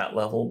it at that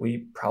level, we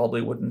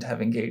probably wouldn't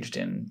have engaged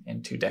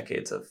in 2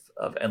 decades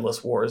of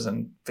endless wars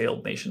and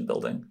failed nation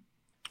building.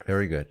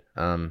 Very good.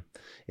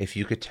 If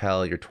you could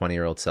tell your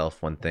 20-year-old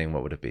self one thing,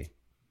 what would it be?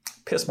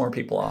 Piss more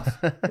people off.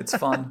 It's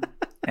fun.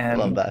 And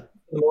love that.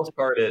 For the most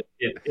part,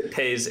 it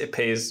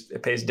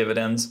pays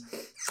dividends.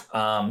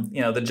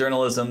 The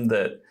journalism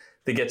that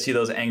gets you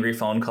those angry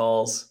phone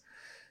calls,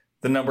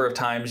 the number of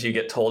times you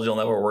get told you'll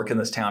never work in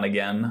this town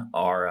again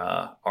are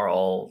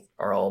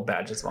all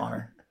badges of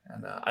honor.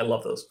 And I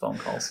love those phone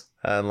calls.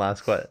 And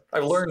last question.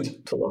 I've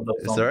learned to love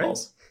those phone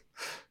calls.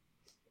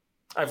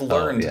 I've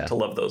learned to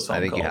love those phone calls.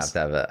 I think you have to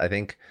have it. I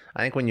think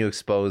when you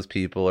expose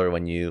people or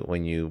when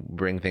you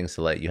bring things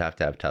to light, you have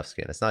to have tough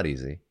skin. It's not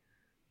easy.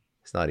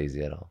 It's not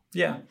easy at all.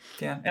 Yeah.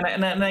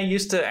 And I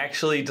used to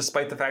actually,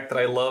 despite the fact that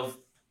I love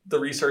the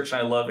research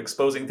and I love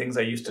exposing things,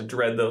 I used to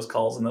dread those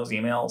calls and those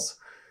emails.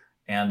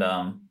 And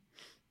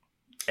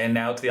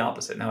now it's the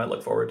opposite. Now I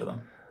look forward to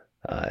them.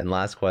 And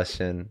last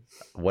question,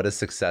 what does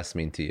success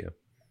mean to you?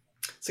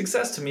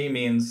 Success to me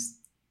means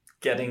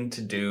getting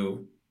to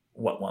do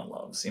what one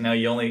loves. You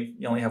only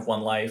have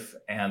one life,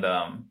 and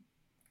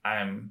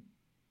I'm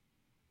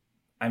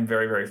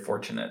very, very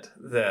fortunate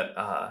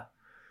that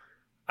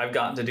I've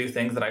gotten to do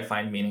things that I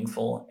find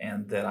meaningful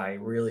and that I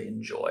really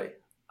enjoy.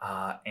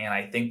 And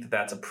I think that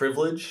that's a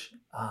privilege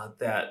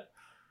that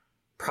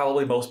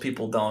probably most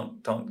people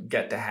don't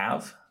get to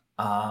have.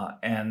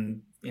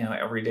 And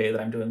every day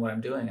that I'm doing what I'm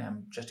doing,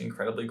 I'm just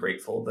incredibly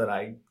grateful that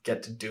I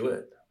get to do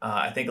it.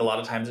 I think a lot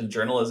of times in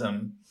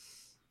journalism,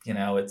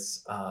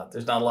 it's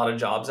there's not a lot of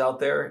jobs out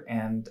there,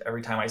 and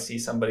every time I see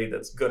somebody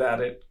that's good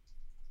at it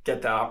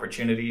get that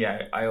opportunity,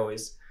 I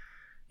always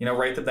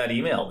write them that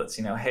email that's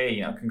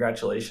hey,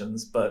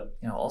 congratulations, but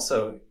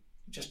also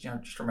just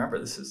remember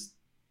this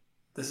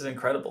is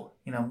incredible.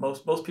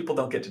 Most people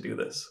don't get to do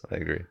this. I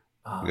agree.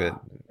 Good.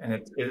 And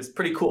it's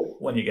pretty cool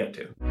when you get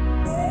to.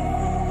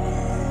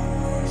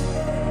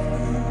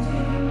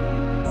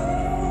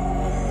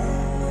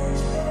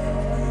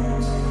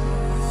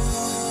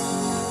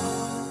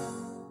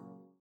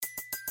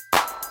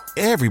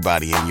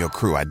 Everybody in your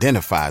crew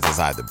identifies as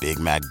either Big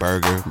Mac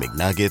Burger,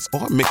 McNuggets,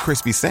 or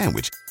McCrispy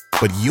Sandwich.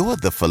 But you're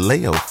the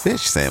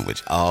Filet-O-Fish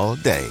Sandwich all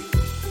day.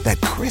 That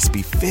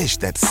crispy fish,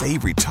 that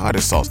savory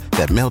tartar sauce,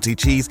 that melty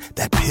cheese,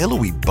 that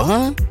pillowy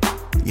bun.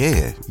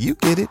 Yeah, you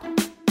get it.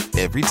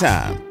 Every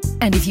time.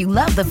 And if you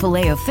love the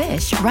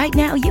Filet-O-Fish, right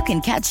now you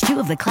can catch 2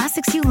 of the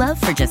classics you love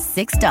for just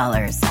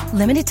 $6.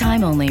 Limited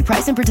time only.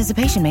 Price and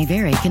participation may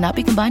vary. Cannot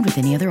be combined with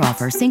any other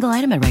offer. Single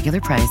item at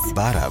regular price.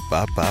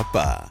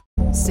 Ba-da-ba-ba-ba.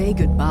 Say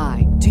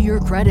goodbye to your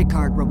credit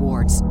card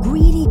rewards.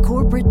 Greedy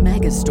corporate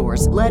mega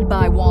stores, led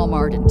by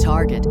Walmart and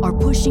Target, are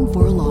pushing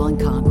for a law in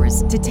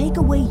Congress to take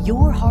away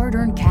your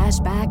hard-earned cash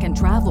back and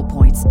travel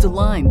points to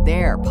line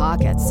their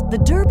pockets. The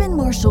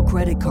Durbin-Marshall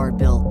credit card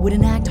bill would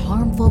enact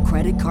harmful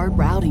credit card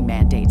routing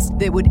mandates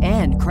that would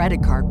end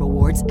credit card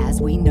rewards as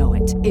we know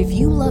it. If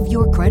you love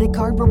your credit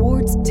card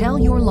rewards, tell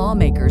your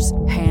lawmakers,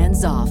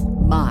 hands off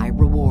my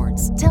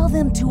rewards. Tell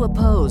them to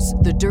oppose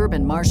the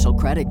Durbin-Marshall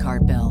credit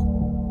card bill.